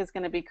 I think, is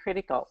going to be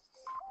critical.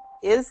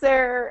 Is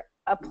there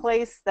a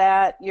place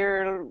that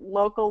your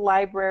local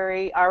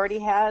library already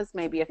has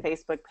maybe a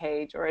Facebook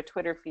page or a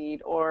Twitter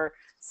feed or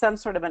some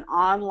sort of an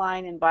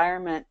online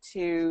environment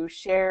to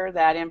share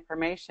that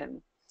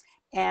information?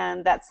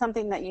 And that's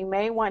something that you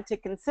may want to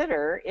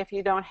consider if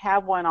you don't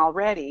have one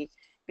already,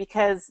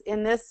 because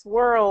in this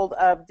world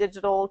of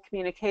digital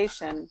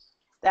communication,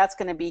 that's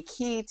going to be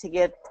key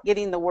to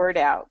getting the word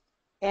out.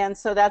 And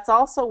so that's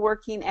also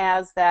working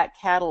as that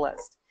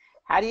catalyst.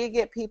 How do you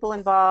get people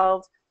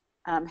involved?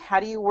 How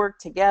do you work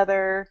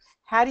together?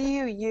 How do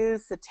you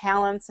use the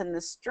talents and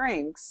the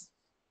strengths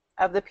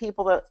of the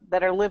people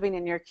that are living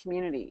in your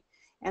community?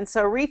 And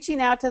so reaching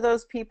out to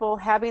those people,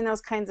 having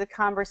those kinds of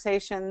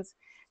conversations,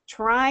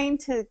 trying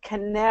to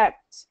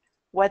connect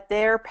what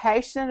they're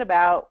passionate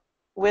about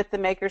with the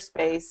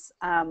makerspace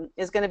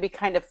is going to be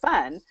kind of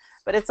fun,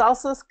 but it's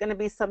also going to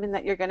be something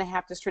that you're going to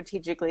have to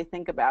strategically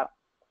think about.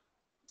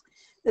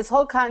 This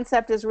whole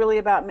concept is really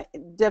about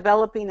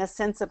developing a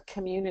sense of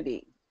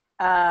community,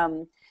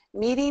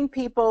 meeting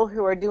people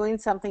who are doing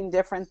something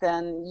different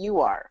than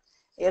you are.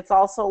 It's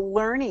also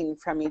learning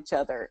from each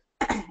other.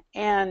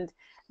 And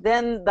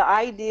then the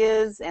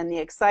ideas and the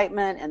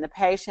excitement and the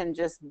passion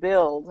just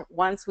build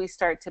once we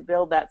start to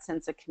build that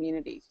sense of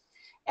community.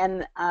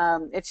 And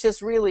it's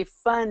just really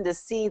fun to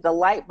see the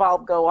light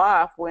bulb go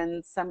off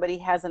when somebody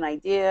has an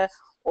idea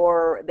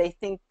or they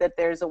think that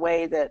there's a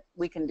way that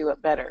we can do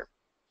it better.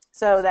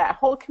 So that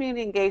whole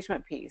community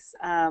engagement piece.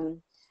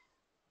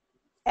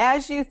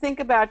 As you think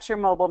about your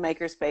mobile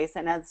makerspace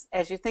and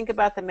as you think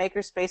about the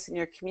makerspace in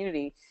your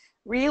community,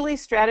 really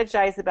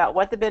strategize about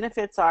what the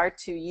benefits are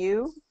to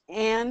you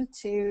and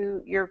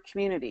to your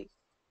community.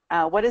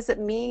 What does it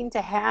mean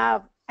to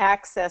have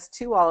access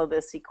to all of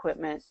this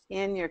equipment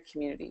in your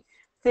community?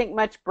 Think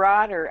much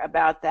broader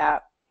about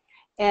that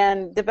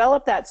and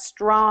develop that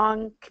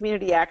strong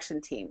community action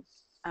team.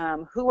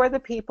 Who are the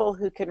people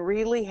who can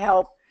really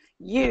help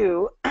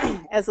you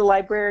as a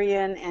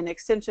librarian and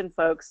extension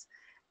folks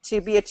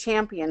to be a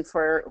champion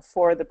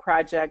for the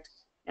project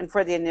and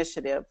for the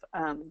initiative,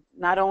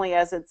 not only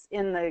as it's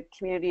in the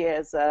community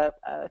as a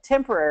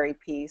temporary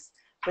piece,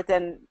 but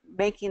then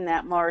making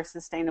that more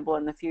sustainable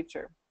in the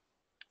future.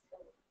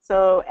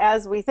 So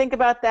as we think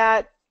about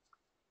that,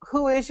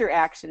 who is your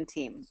action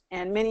team?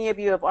 And many of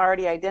you have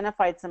already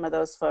identified some of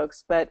those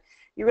folks, but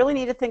you really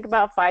need to think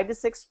about 5 to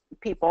 6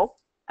 people,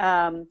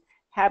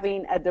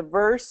 having a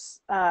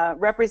diverse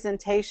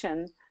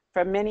representation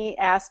from many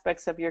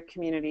aspects of your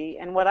community.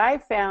 And what I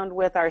found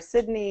with our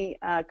Sydney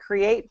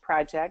Create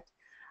project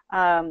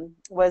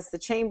was the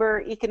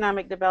Chamber,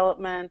 Economic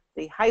Development,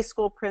 the high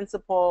school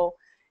principal,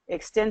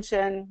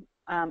 Extension,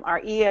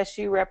 our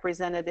ESU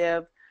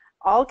representative,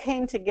 all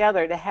came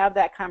together to have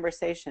that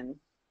conversation.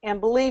 And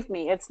believe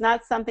me, it's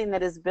not something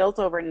that is built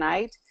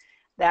overnight,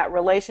 that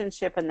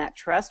relationship and that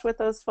trust with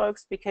those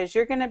folks, because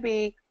you're going to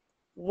be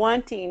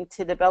wanting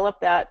to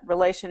develop that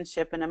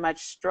relationship in a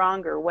much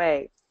stronger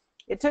way.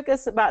 It took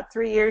us about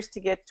 3 years to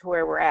get to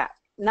where we're at.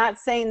 Not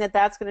saying that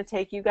that's going to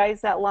take you guys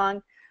that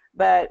long,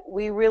 but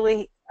we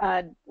really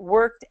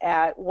worked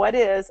at what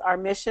is our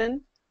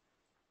mission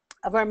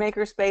of our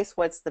makerspace,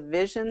 what's the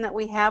vision that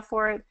we have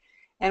for it,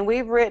 and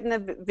we've written a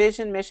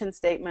vision mission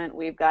statement.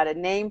 We've got a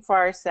name for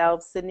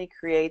ourselves, Sydney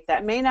Create.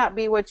 That may not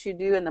be what you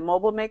do in the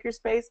mobile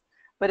makerspace,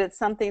 but it's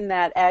something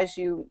that as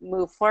you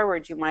move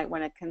forward you might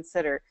want to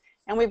consider.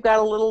 And we've got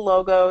a little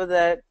logo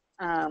that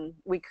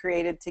we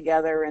created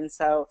together, and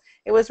so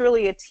it was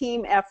really a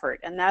team effort,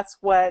 and that's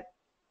what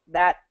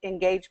that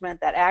engagement,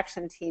 that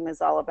action team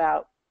is all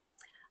about.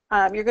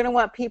 You're going to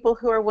want people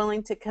who are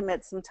willing to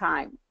commit some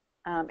time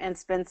and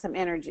spend some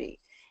energy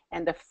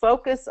and to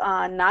focus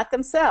on not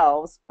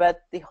themselves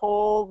but the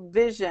whole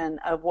vision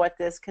of what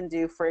this can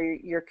do for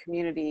your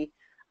community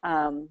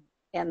and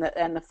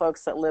the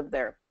folks that live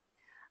there.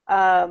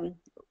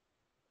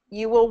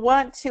 You will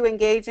want to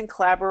engage and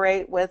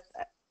collaborate with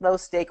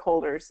those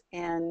stakeholders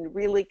and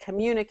really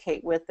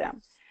communicate with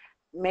them.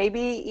 Maybe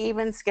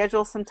even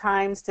schedule some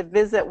times to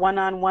visit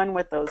one-on-one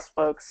with those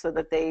folks so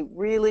that they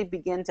really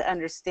begin to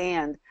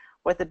understand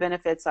what the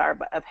benefits are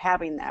of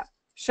having that.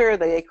 Sure,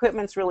 the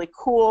equipment's really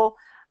cool,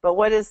 but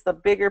what is the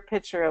bigger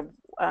picture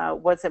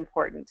of what's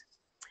important?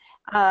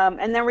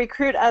 And then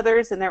recruit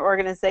others in their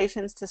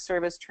organizations to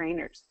serve as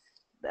trainers.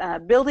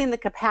 Building the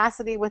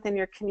capacity within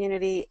your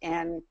community,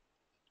 and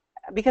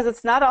because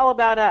it's not all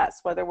about us,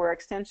 whether we're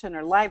extension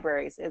or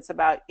libraries, it's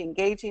about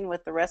engaging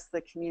with the rest of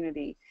the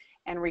community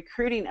and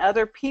recruiting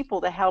other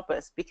people to help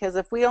us. Because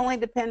if we only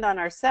depend on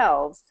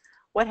ourselves,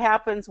 what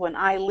happens when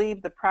I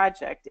leave the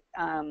project?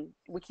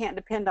 We can't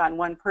depend on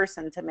one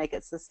person to make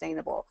it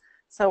sustainable.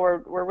 So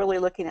we're really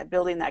looking at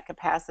building that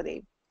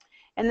capacity.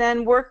 And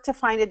then work to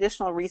find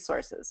additional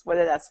resources,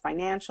 whether that's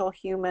financial,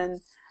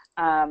 human,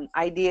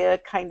 idea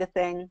kind of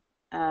thing.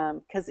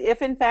 Because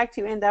if in fact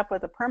you end up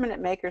with a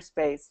permanent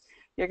makerspace,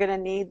 you're going to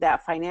need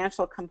that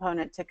financial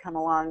component to come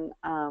along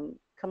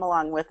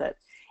with it.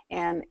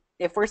 And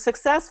if we're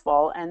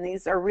successful, and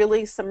these are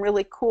really some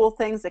really cool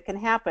things that can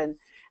happen,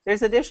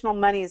 there's additional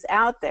monies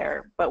out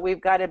there, but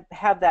we've got to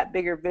have that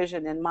bigger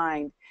vision in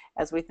mind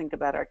as we think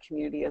about our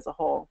community as a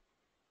whole.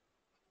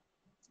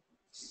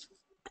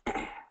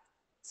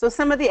 So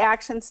some of the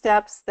action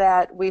steps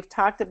that we've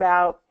talked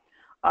about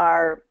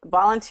are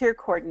volunteer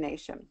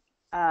coordination.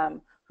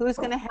 Who's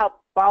going to help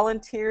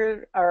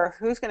volunteer, or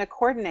who's going to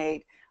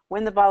coordinate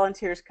when the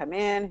volunteers come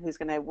in, who's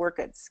going to work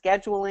at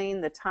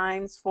scheduling the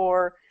times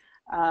for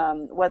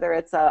whether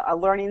it's a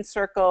learning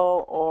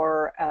circle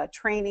or a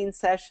training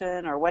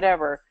session or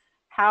whatever,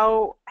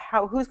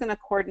 who's going to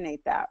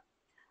coordinate that?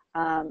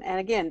 And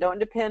again, don't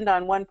depend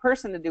on one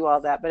person to do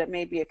all that, but it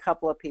may be a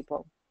couple of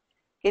people.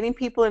 Getting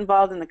people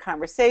involved in the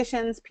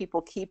conversations,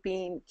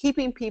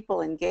 keeping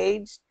people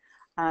engaged,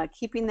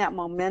 keeping that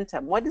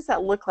momentum. What does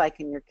that look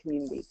like in your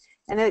community?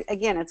 And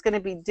again, it's going to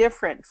be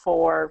different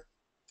for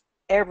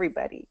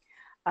everybody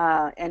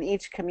and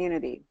each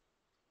community.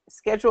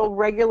 Schedule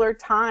regular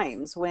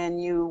times when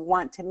you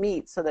want to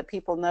meet so that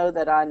people know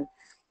that on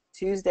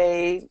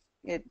Tuesday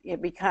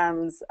it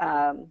becomes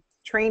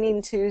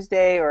Training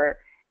Tuesday, or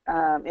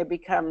it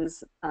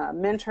becomes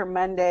Mentor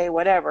Monday,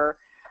 whatever.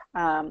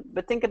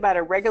 But think about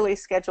a regularly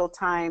scheduled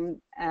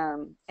time,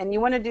 and you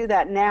want to do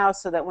that now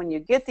so that when you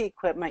get the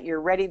equipment,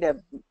 you're ready to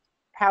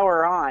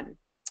power on.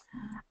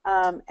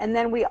 And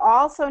then we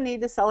also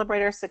need to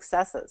celebrate our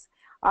successes.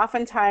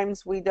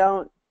 Oftentimes we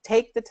don't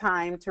take the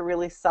time to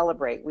really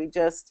celebrate. We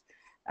just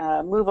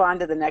move on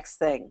to the next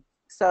thing.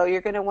 So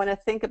you're going to want to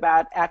think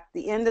about, at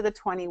the end of the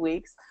 20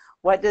 weeks,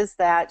 what does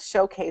that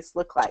showcase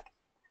look like?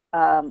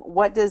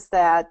 What does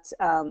that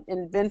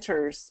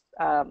inventors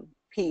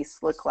piece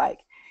look like?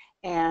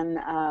 And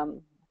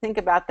think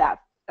about that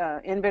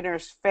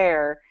inventors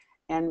fair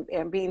and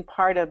being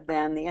part of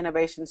then the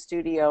Innovation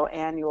Studio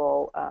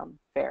annual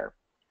fair.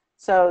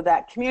 So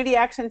that community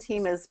action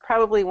team is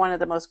probably one of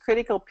the most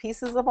critical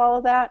pieces of all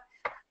of that,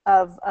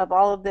 of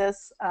all of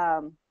this,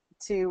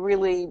 to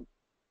really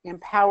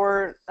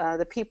empower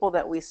the people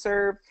that we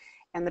serve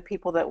and the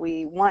people that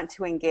we want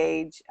to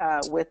engage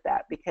with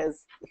that,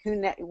 because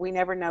we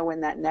never know when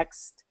that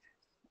next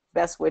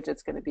best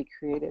widget's going to be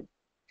created.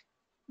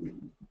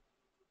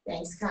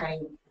 Thanks,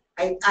 Connie.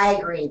 I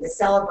agree. The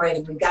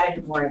celebrating, we've got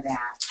to do more of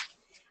that.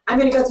 I'm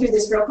going to go through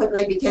this real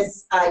quickly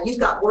because you've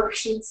got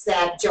worksheets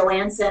that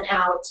Joanne sent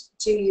out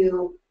to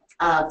you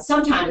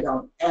some time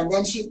ago, and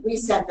then she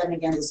resent them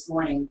again this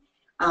morning.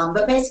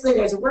 But basically,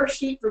 there's a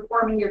worksheet for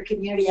forming your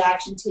community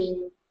action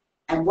team,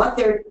 and what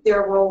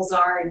their roles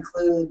are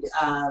include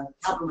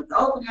helping with the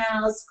open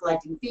house,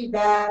 collecting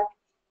feedback,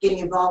 getting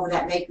involved with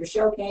that maker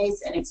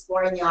showcase, and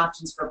exploring the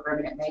options for a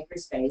permanent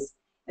makerspace,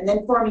 and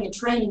then forming a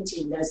training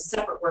team. There's a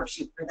separate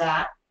worksheet for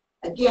that.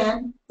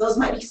 Again, those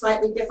might be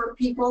slightly different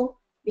people,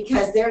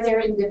 because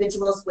they're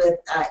individuals with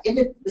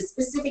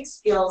specific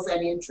skills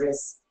and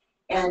interests,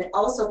 and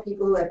also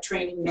people who have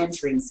training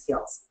mentoring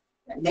skills.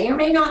 That may or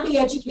may not be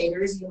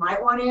educators. You might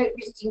want to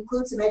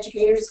include some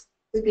educators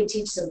who can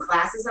teach some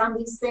classes on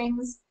these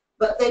things,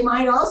 but they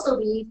might also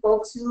be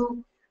folks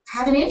who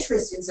have an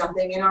interest in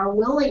something and are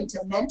willing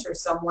to mentor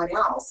someone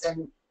else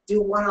and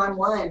do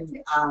one-on-one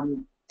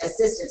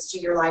assistance to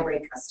your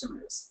library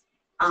customers.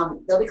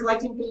 They'll be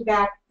collecting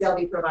feedback, they'll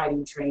be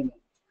providing training.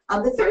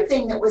 The third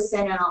thing that was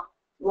sent out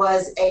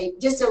was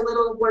just a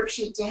little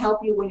worksheet to help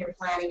you when you're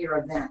planning your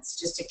events,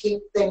 just to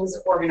keep things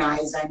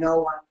organized. I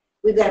know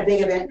we've got a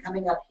big event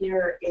coming up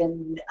here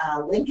in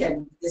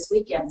Lincoln this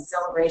weekend, the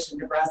Celebration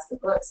of Nebraska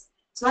Books.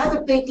 So I have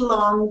a big,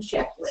 long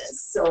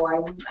checklist, so I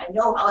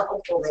know how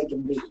helpful they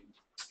can be.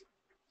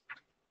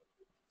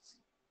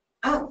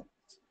 Oh,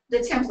 the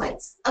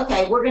templates.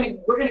 Okay, we're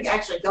gonna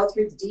actually go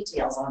through the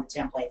details on the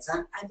templates.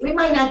 We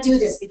might not do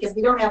this because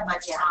we don't have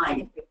much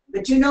time,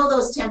 but you know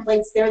those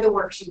templates, they're the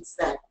worksheets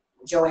that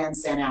Joanne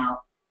sent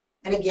out.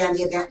 And again,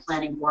 the event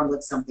planning form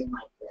looks something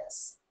like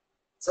this.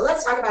 So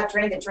let's talk about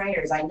Train the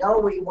Trainers. I know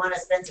we want to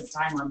spend some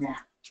time on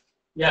that.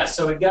 Yeah,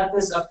 so we've got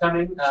this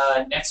upcoming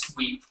next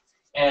week,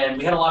 and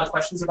we had a lot of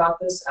questions about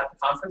this at the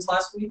conference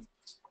last week.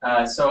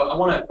 So I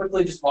want to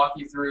quickly just walk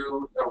you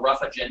through a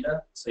rough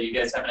agenda so you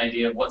guys have an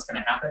idea of what's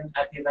going to happen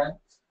at the event,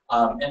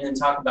 and then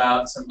talk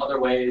about some other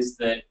ways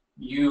that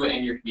you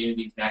and your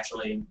community can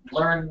actually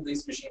learn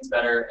these machines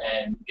better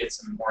and get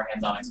some more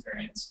hands-on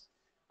experience.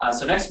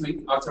 So next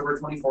week, October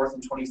 24th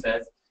and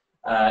 25th,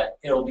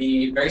 it'll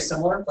be very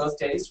similar both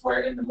days,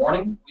 where in the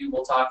morning we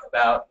will talk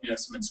about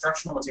some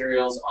instructional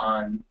materials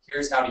on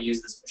here's how to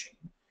use this machine.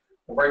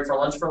 We'll break for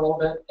lunch for a little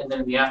bit, and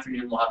then in the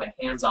afternoon we'll have a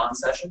hands-on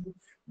session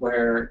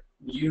where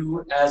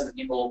you, as the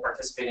people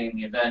participating in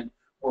the event,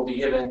 will be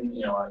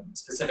given a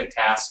specific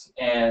task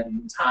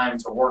and time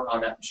to work on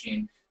that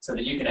machine so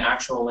that you can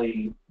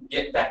actually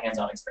get that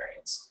hands-on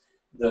experience.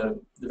 The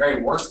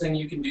very worst thing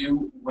you can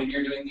do when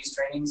you're doing these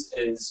trainings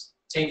is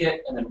take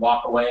it and then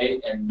walk away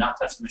and not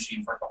touch the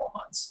machine for a couple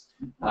months.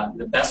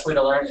 The best way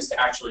to learn is to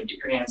actually get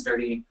your hands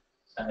dirty,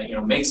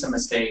 make some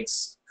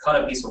mistakes,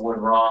 cut a piece of wood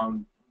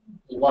wrong,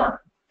 learn.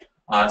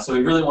 So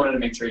we really wanted to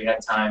make sure you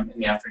had time in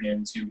the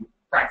afternoon to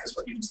practice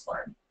what you just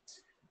learned.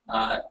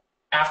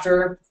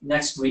 After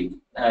next week,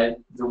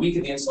 the week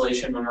of the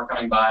installation, when we're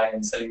coming by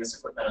and setting this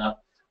equipment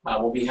up,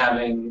 we'll be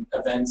having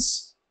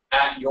events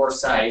at your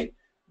site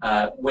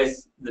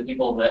with the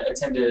people that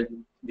attended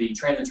the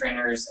Train the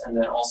Trainers, and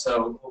then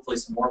also hopefully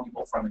some more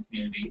people from the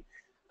community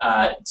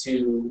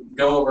to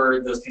go over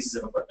those pieces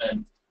of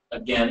equipment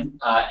again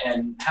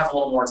and have a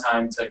little more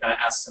time to kind of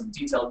ask some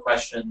detailed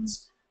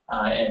questions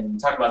and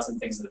talk about some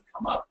things that have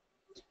come up.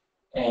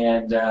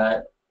 And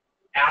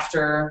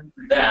after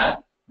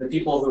that, the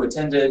people who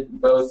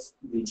attended both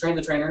the Train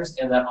the Trainers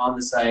and that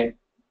on-the-site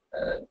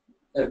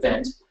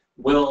event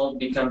will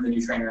become the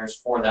new trainers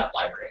for that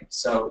library.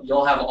 So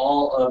you'll have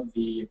all of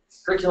the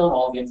curriculum,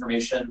 all the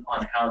information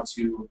on how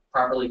to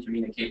properly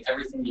communicate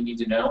everything you need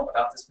to know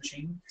about this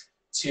machine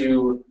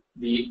to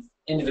the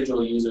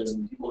individual users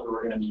and people who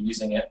are going to be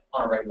using it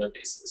on a regular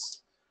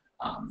basis.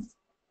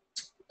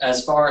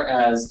 As far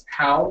as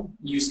how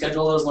you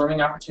schedule those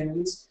learning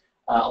opportunities,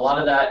 a lot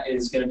of that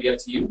is going to be up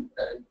to you.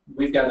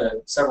 We've got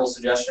several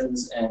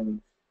suggestions, and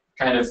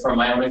kind of from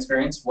my own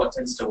experience, what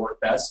tends to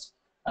work best.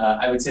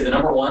 I would say the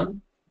number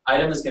one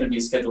item is going to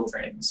be scheduled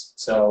trainings.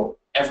 So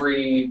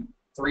every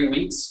 3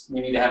 weeks, we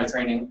need to have a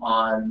training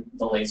on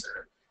the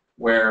laser.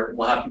 where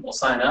we'll have people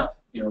sign up.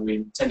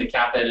 We tend to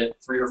cap it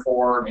at 3 or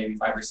 4, maybe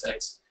 5 or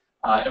 6.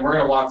 And we're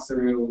going to walk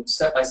through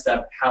step by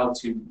step how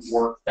to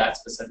work that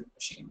specific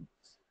machine.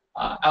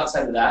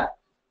 Outside of that,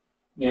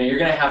 you're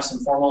going to have some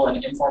formal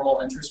and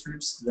informal interest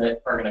groups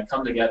that are going to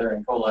come together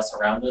and coalesce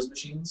around those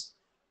machines.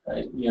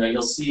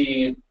 You'll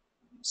see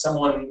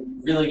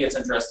someone really gets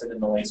interested in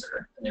the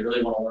laser and they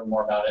really want to learn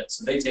more about it,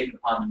 so they take it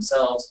upon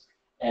themselves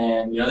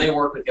and they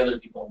work with the other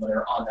people that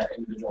are on that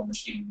individual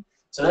machine.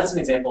 So that's an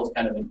example of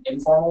kind of an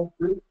informal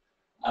group.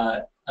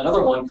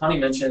 Another one, Connie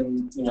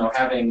mentioned,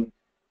 having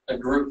a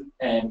group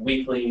and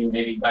weekly,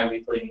 maybe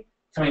bi-weekly,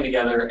 coming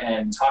together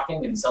and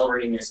talking and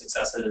celebrating your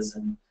successes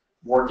and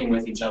working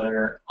with each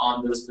other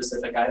on those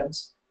specific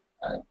items.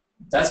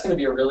 That's going to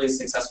be a really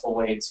successful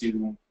way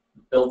to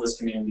build this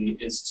community,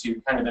 is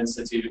to kind of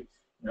institute,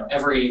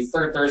 every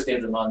third Thursday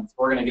of the month,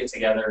 we're going to get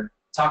together,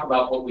 talk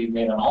about what we've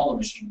made on all the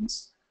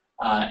machines,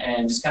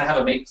 and just kind of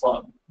have a make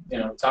club.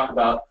 Talk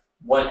about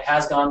what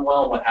has gone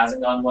well, what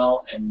hasn't gone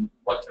well, and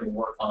what can we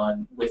work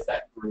on with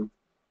that group,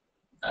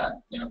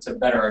 to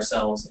better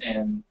ourselves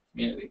and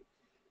community.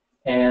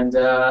 And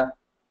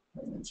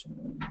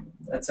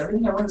that's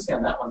everything I want to say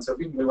on that one. So if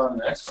we can move on to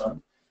the next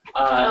one.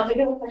 We have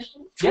a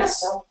question.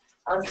 Yes. So,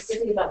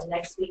 specifically about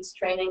next week's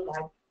training.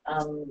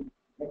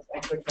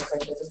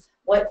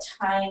 What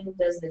time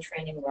does the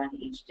training run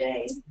each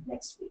day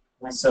next week?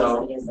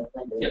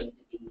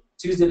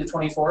 Tuesday the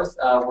 24th,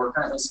 we're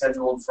currently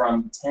scheduled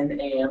from 10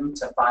 a.m.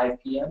 to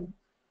 5 p.m.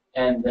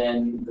 And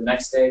then the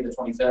next day, the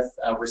 25th,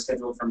 we're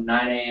scheduled from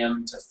 9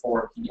 a.m. to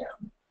 4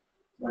 p.m.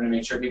 We're going to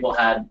make sure people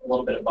had a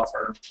little bit of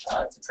buffer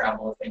to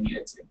travel if they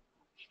needed to.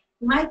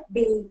 We might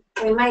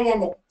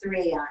end at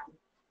 3 on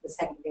the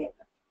second day.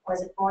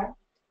 Was it 4?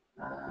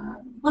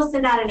 We'll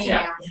send out an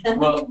email. Yeah.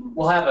 Well,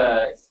 we'll have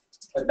a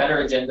better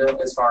agenda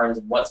as far as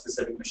what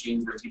specific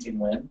machines we're teaching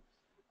when.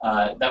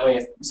 That way,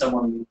 if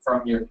someone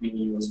from your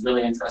community was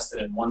really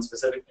interested in one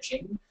specific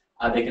machine,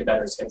 they could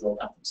better schedule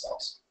that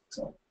themselves.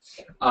 So,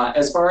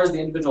 as far as the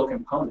individual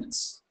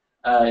components,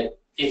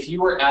 if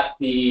you were at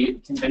the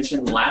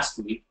convention last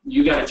week,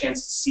 you got a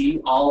chance to see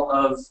all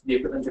of the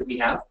equipment that we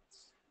have.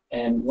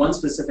 And one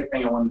specific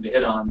thing I wanted to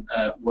hit on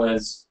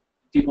was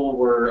people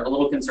were a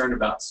little concerned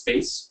about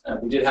space.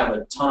 We did have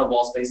a ton of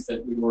wall space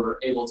that we were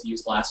able to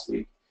use last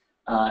week.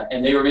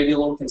 And they were maybe a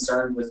little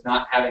concerned with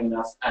not having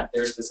enough at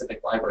their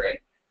specific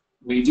library.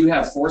 We do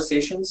have 4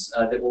 stations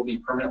that will be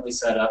permanently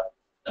set up.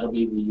 That'll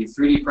be the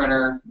 3D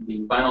printer,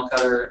 the vinyl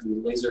cutter,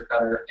 the laser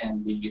cutter,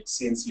 and the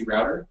CNC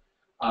router.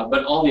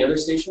 But all the other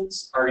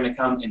stations are going to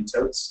come in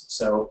totes.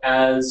 So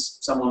as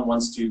someone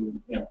wants to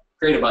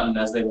create a button,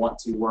 as they want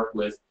to work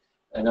with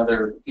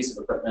another piece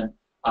of equipment,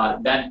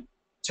 that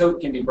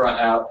tote can be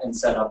brought out and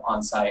set up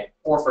on site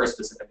or for a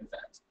specific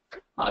event.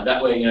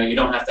 That way, you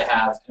don't have to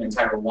have an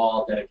entire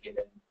wall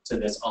dedicated to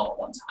this all at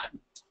one time.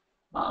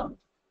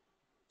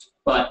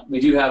 But we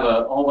do have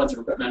a whole bunch of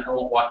equipment. I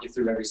won't walk you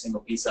through every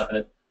single piece of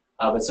it.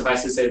 But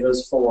suffice to say,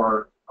 those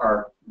 4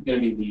 are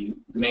going to be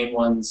the main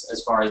ones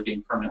as far as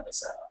being permanently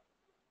set up.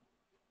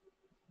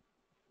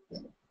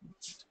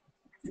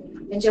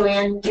 And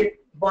Joanne, you're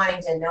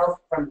wanting to know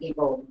from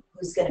people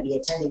who's going to be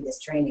attending this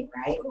training,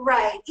 right?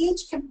 Right.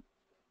 Each of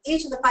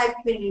the 5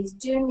 communities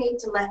do need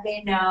to let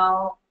me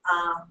know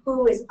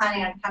who is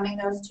planning on coming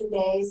those 2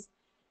 days,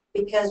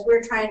 because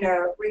we're trying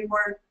to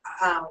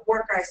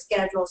work our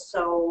schedule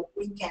so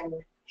we can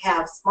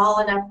have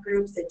small enough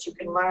groups that you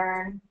can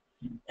learn.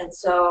 And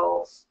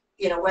so,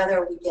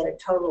 whether we get a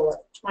total of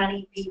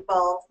 20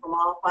 people from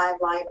all 5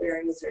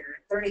 libraries or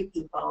 30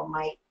 people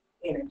might,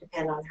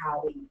 depend on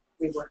how we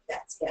work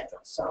that schedule.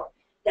 So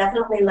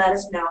definitely let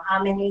us know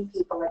how many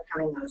people are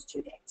coming those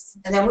 2 days.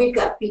 And then we've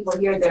got people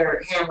here that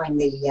are handling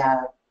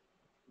the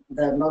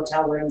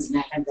motel rooms and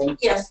that kind of thing.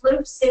 Yes,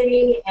 Loup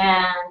City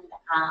and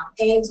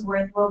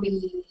Ainsworth will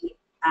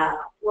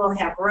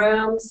have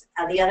rooms.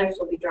 The others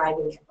will be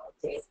driving in both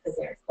days because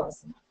they're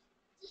close enough.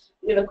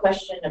 We have a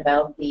question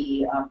about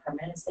the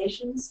permanent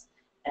stations,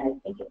 and I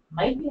think it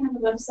might be on the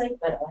website,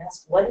 but I'll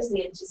ask, what is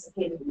the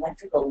anticipated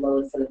electrical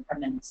load for the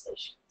permanent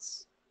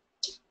stations?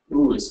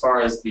 Ooh, as far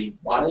as the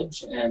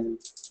wattage, and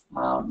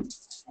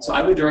so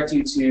I would direct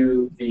you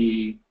to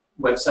the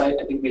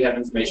website. I think we have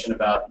information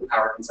about the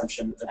power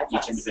consumption of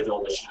each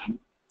individual machine.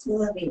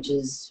 Let me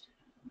just,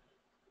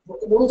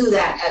 we'll do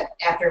that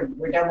after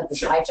we're done with the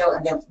slideshow,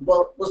 and then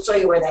we'll show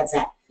you where that's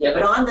at. Yeah.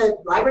 But on the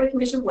Library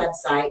Commission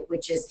website,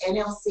 which is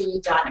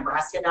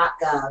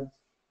nlc.nebraska.gov,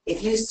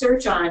 if you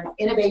search on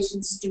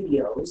Innovation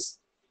Studios,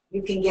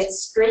 you can get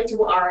straight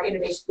to our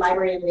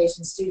Library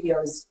Innovation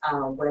Studios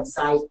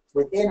website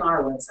within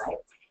our website.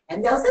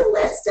 And there's a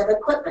list of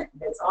equipment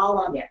that's all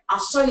on there.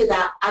 I'll show you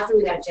that after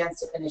we have a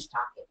chance to finish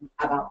talking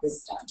about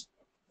this stuff.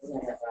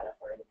 Yeah.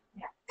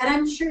 And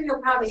I'm sure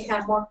you'll probably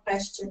have more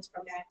questions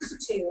from Max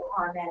too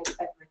on that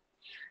equipment.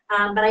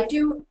 But I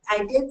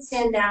did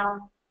send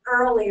out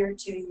earlier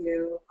to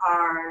you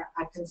our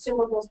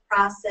consumables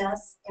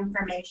process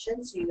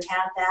information, so you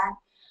have that.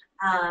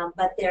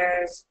 But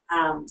there's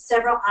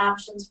several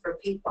options for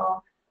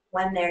people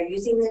when they're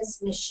using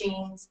these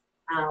machines,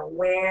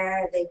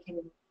 where they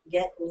can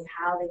get and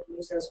how they can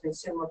use those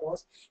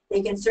consumables.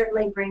 They can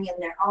certainly bring in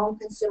their own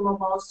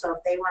consumables, so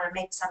if they want to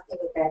make something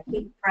with that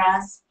heat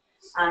press,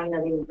 you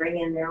know, they can bring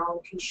in their own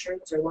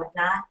t-shirts or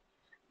whatnot.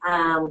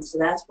 So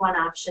that's one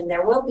option.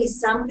 There will be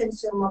some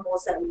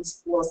consumables that we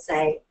will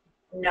say,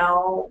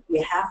 no,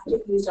 you have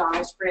to use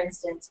ours. For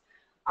instance,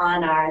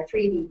 on our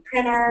 3D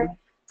printer,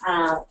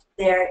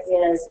 there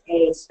is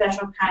a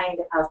special kind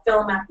of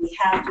filament we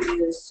have to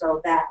use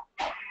so that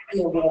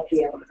you won't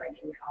be able to bring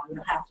in your own.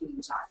 You'll have to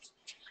use ours.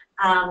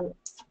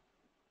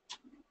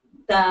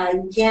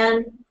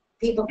 Again,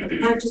 people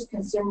can purchase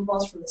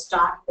consumables from the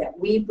stock that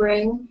we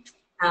bring.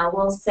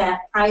 We'll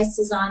set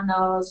prices on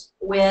those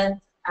with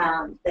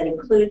that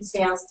include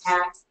sales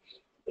tax.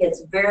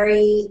 It's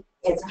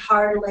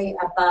hardly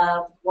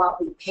above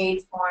what we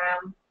paid for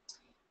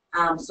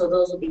them. So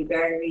those will be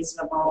very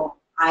reasonable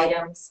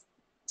items.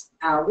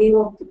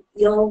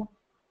 The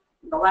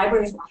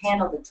libraries will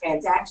handle the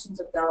transactions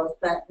of those,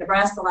 but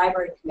Nebraska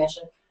Library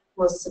Commission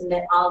will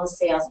submit all the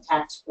sales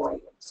tax for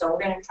you. So we're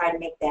going to try to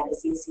make that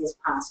as easy as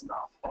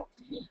possible.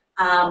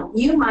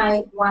 You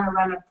might want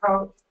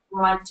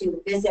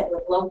to visit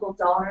with local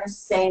donors.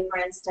 Say, for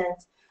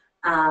instance,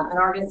 an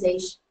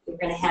organization, you're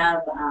going to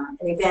have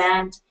an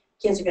event,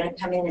 kids are going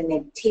to come in and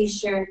make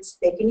t-shirts.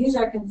 They can use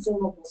our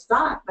consumable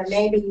stock, but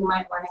maybe you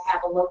might want to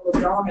have a local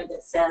donor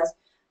that says,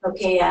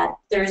 okay, at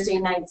Thursday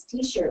night's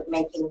t-shirt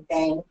making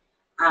thing,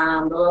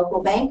 the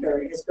local banker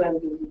is going to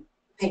be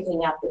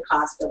picking up the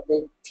cost of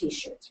the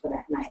t-shirts for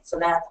that night. So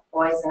that's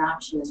always an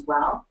option as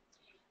well.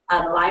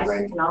 The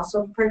library can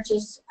also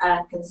purchase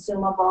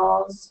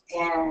consumables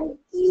and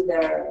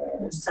either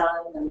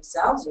sell them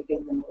themselves or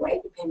give them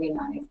away, depending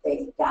on if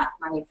they got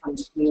money from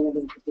the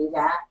community to do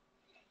that.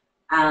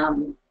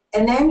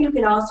 And then you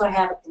can also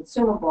have a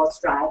consumables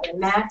drive. And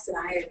Max and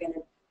I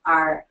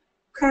are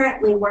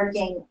currently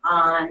working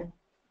on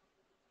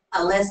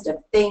a list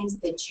of things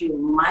that you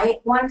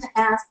might want to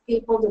ask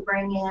people to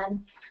bring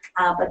in,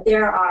 but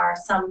there are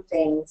some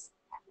things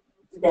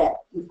that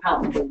you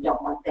probably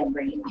don't want them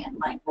bringing in,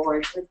 like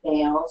boards with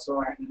nails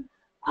or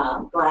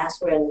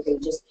glassware that they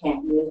just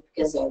can't use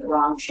because they're the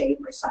wrong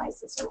shape or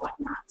sizes or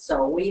whatnot.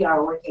 So we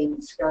are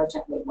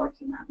diligently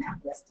working on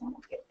that list, and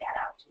we'll get that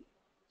out to you.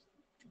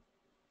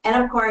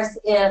 And of course,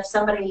 if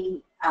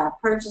somebody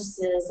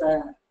purchases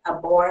a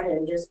board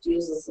and just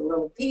uses a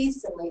little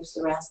piece and leaves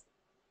the rest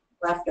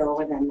left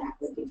over, then that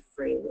would be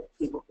free that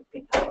people could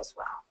pick up as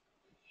well.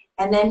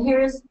 And then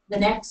here's the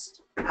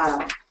next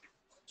thing.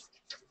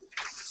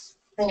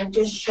 It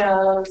just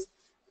shows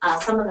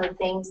some of the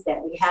things that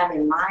we have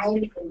in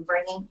mind in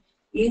bringing.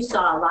 You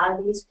saw a lot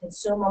of these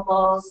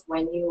consumables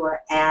when you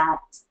were at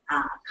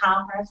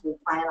conference. We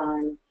plan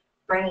on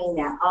bringing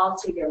that all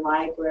to your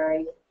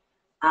library.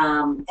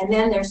 And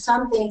then there's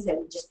some things that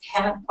we just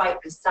haven't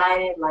quite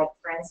decided, like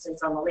for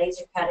instance on the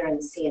laser cutter and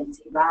the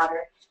CNC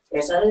router.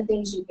 There's other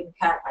things you can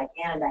cut, like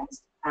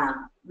anodized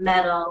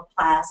metal,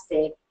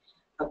 plastic,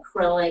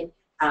 acrylic.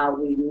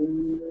 We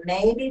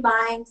may be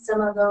buying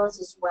some of those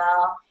as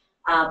well.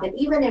 But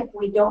even if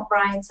we don't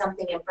buy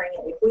something and bring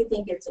it, if we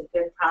think it's a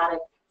good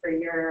product for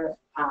your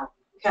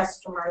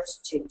customers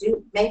to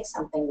make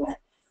something with,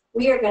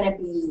 we are going to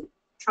be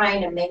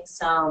trying to make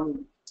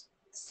some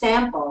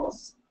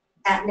samples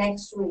at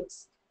next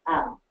week's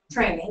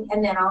training,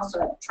 and then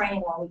also at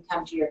training when we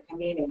come to your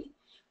community.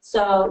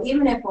 So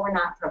even if we're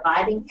not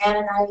providing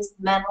anodized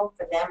metal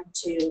for them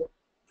to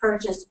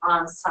purchase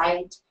on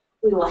site,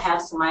 we will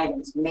have some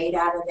items made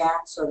out of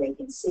that so they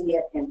can see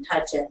it and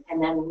touch it, and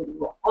then we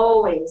will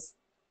always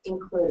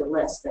include a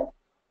list of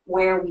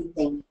where we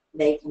think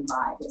they can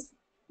buy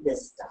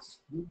this stuff.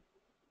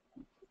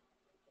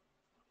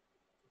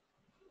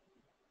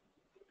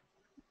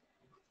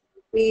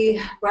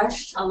 We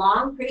rushed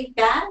along pretty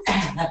fast,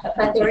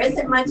 but there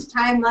isn't much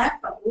time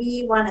left, but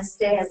we want to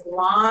stay as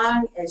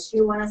long as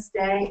you want to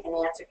stay and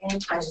answer any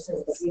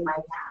questions that you might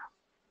have.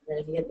 Then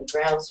if you get the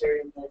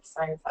browser and the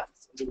Firefox,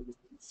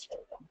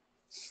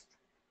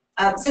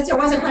 since there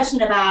was a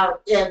question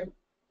about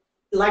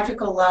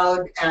electrical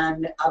load,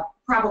 and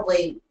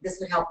probably this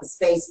would help with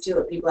space too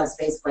if people have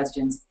space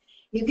questions.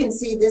 You can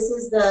see this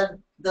is the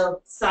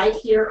site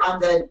here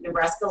on the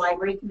Nebraska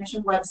Library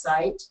Commission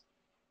website.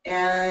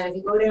 And if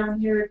you go down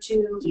here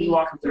to... Can you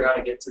walk them through how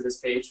to get to this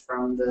page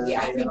from the...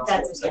 Yeah, I think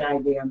that's a good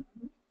idea.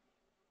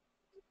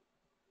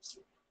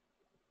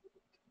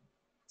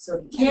 So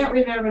if you can't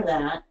remember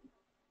that,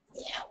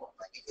 yeah.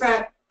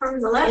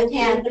 From the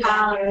left-hand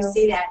column, you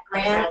see that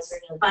grant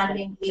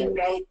funding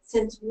E-rate.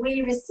 Since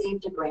we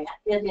received a grant,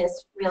 it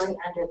is really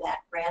under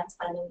that grant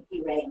funding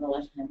E-rate.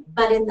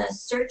 But in the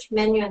search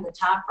menu in the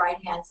top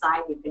right-hand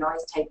side, you can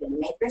always type in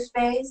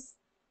Makerspace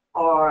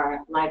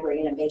or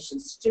Library Innovation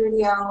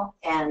Studio,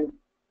 and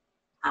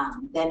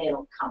then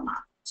it'll come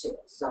up too.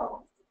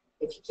 So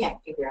if you can't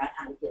figure out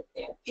how to get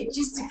there, it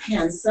just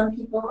depends. Some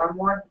people are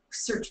more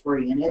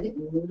search-oriented.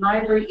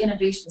 Library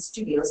Innovation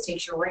Studios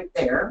takes you right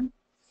there.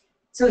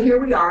 So here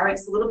we are.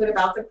 It's a little bit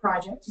about the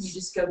project. You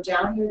just go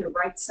down here to the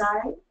right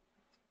side,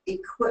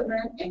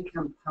 equipment and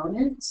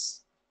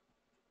components.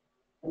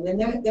 And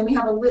then we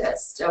have a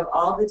list of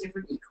all the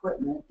different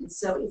equipment. And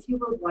so if you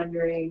were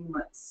wondering,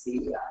 let's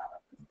see,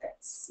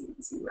 that's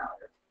CNC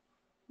router.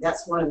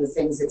 That's one of the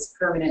things that's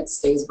permanent,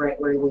 stays right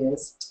where it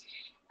is.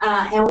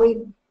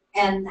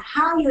 And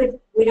how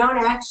we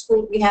don't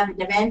actually, we have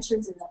the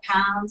dimensions in the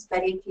pounds,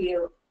 but if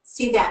you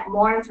see that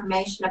more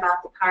information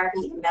about the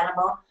Carvey and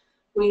Venable,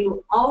 we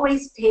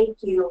always take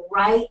you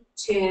right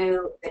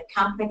to the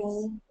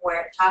company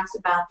where it talks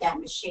about that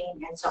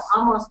machine. And so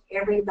almost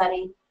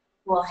everybody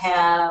will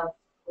have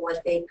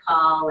what they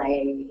call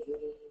a,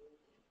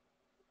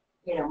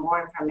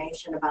 more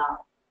information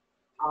about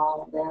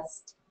all of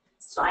this.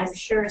 So I'm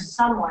sure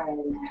somewhere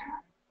in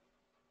there.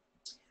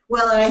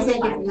 Well, and I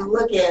think if you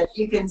look at,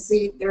 you can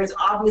see there's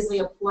obviously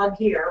a plug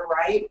here,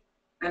 right?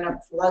 And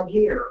a plug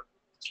here.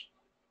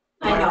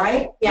 I know.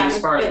 Right? Yeah. As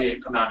far as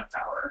the amount of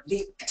power.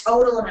 The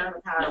total amount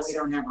of power Yes. we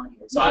don't have on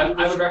here. So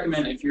I would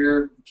recommend, if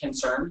you're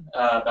concerned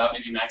about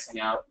maybe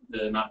maxing out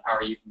the amount of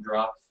power you can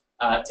draw,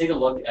 take a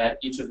look at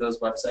each of those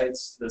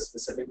websites, the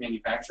specific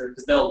manufacturer,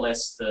 because they'll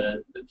list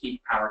the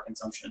peak power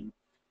consumption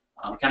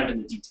kind of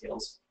in the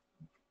details.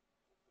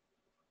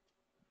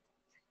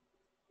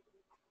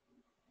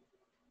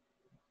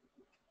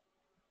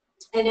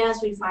 And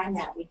as we find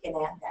that, we can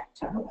add that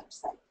to our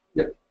website.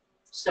 Yep.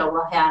 So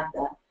we'll have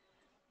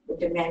the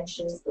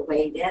dimensions, the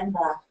weight, and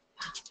the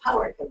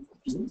power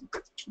consumption.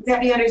 Would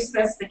that be under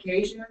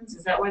specifications?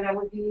 Is that where that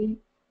would be?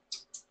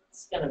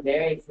 It's going to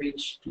vary for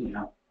each,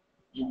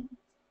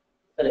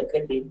 but it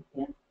could be,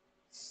 yeah.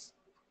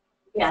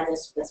 Yeah,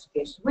 there's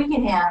specifications.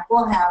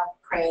 We'll have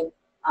Craig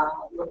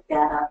look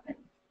that up and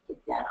get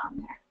that on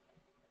there.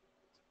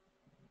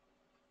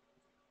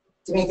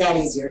 To make that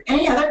easier.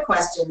 Any other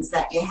questions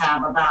that you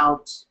have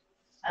about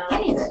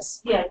any of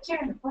this? Yeah,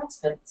 Karen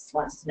Plattsmouth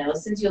wants to know,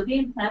 since you'll be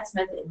in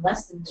Plattsmouth in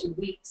less than 2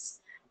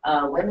 weeks,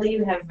 when will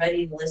you have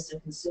ready the list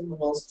of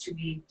consumables to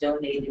be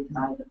donated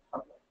by the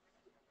public?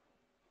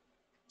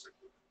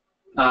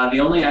 The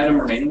only item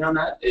remaining on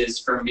that is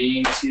for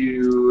me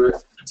to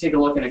take a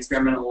look and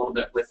experiment a little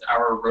bit with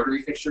our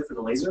rotary fixture for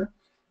the laser.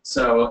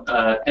 So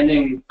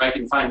pending if I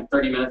can find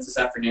 30 minutes this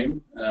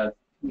afternoon,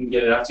 we can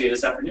get it out to you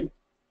this afternoon.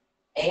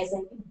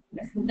 ASAP.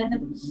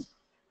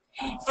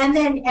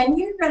 And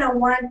you're going to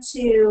want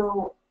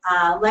to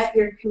let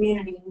your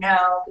community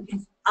know,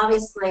 because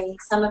obviously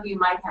some of you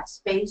might have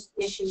space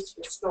issues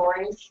for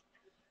storage.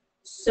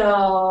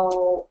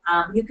 So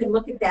you can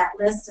look at that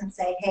list and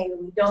say, hey,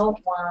 we don't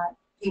want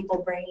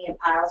people bringing in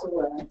piles of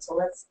wood, so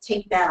let's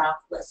take that off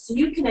the list. So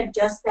you can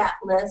adjust that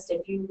list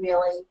if you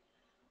really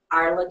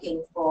are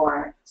looking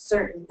for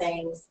certain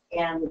things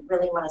and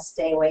really want to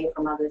stay away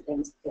from other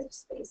things because of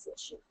space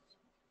issues.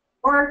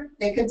 Or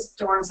they could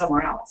store them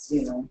somewhere else,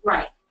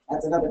 Right.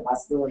 That's another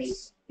possibility.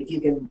 If you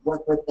can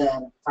work with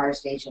the fire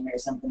station or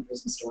something for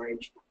some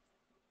storage.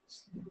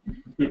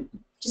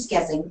 Just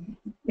guessing,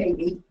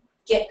 maybe.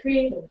 Get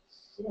creative.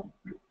 Yeah.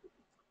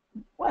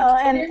 Well,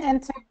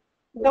 and to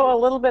go a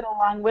little bit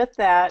along with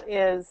that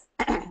is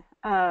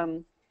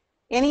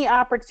any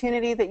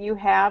opportunity that you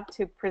have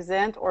to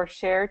present or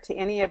share to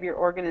any of your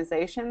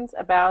organizations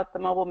about the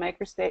mobile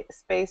maker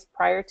space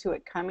prior to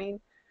it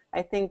coming,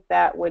 I think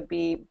that would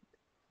be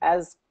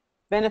as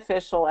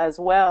beneficial as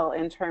well,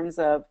 in terms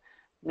of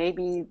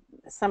maybe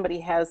somebody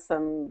has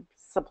some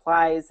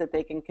supplies that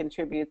they can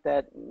contribute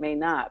that may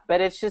not.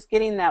 But it's just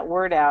getting that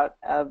word out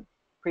of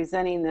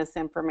presenting this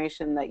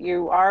information that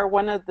you are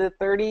one of the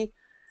 30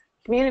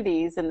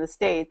 communities in the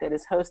state that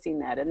is hosting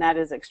that, and that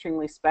is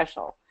extremely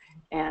special.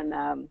 And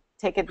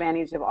take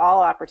advantage of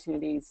all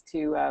opportunities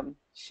to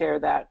share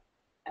that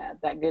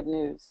good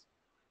news.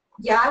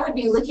 Yeah, I would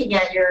be looking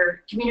at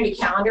your community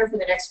calendar for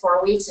the next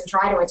 4 weeks and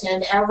try to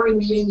attend every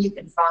meeting you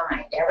can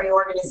find, every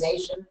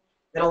organization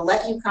that'll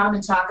let you come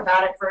and talk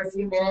about it for a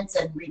few minutes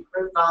and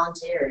recruit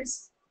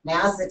volunteers.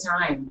 Now's the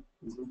time.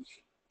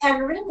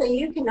 And really,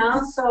 you can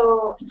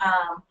also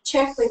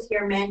check with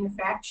your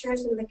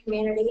manufacturers in the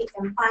community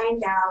and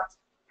find out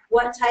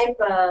what type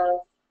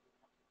of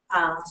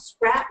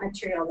scrap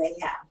material they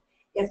have.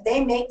 If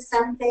they make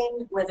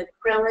something with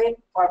acrylic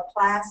or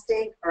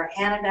plastic or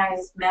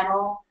anodized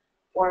metal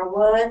or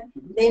wood,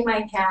 they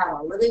might have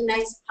a really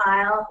nice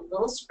pile of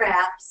little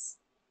scraps.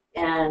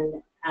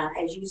 And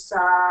as you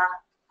saw,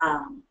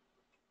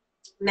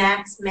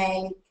 Max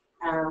make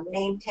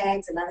name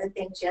tags and other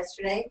things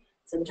yesterday.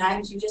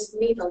 Sometimes you just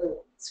need a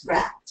little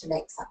scrap to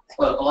make something.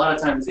 Well, a lot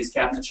of times these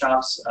cabinet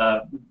shops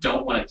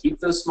don't want to keep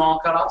those small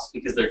cutoffs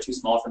because they're too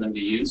small for them to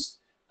use.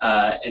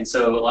 And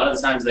so a lot of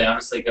the times they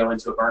honestly go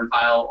into a burn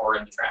pile or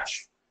in the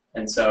trash.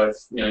 And so if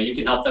you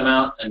can help them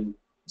out and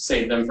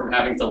save them from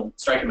having to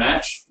strike a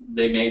match,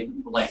 they may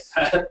like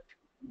that.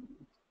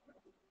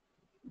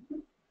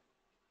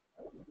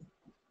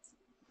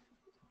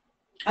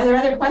 Are there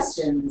other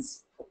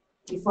questions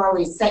before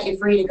we set you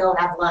free to go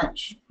have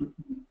lunch?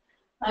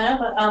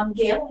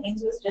 Gail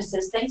Ainsworth just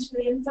says, thanks for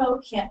the info.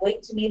 Can't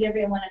wait to meet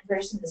everyone in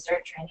person to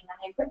start training on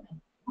the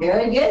equipment.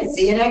 Very good.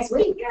 See you next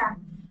week. Yeah.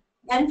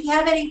 And if you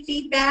have any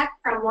feedback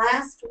from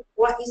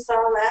what you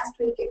saw last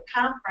week at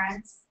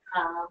conference,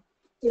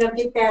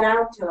 get that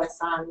out to us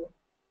on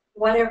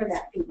whatever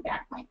that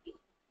feedback might be.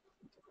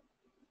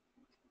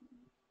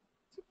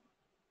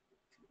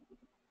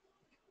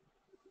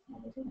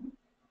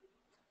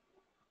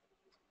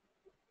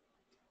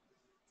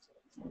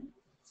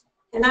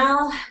 And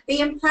I'll be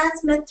in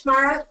Plattsmouth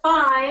tomorrow at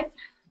 5.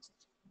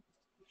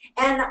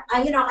 And,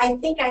 I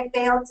think I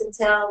failed to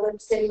tell Loup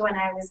City when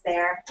I was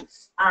there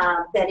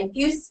that if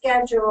you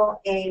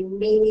schedule a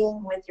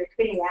meeting with your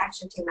community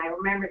action team, I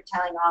remember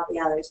telling all the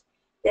others,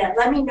 that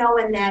let me know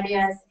when that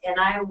is, and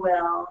I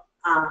will,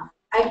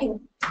 I can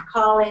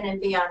call in and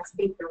be on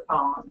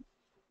speakerphone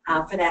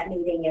for that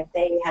meeting if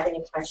they have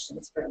any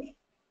questions for me.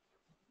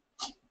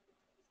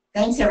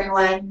 Thanks,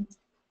 everyone.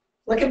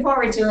 Looking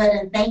forward to it,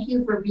 and thank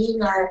you for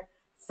being our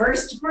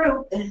first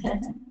group.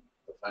 The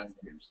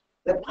pioneers.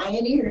 The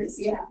pioneers,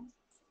 yeah.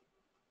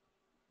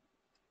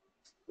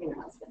 I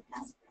was going to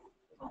ask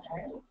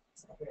that.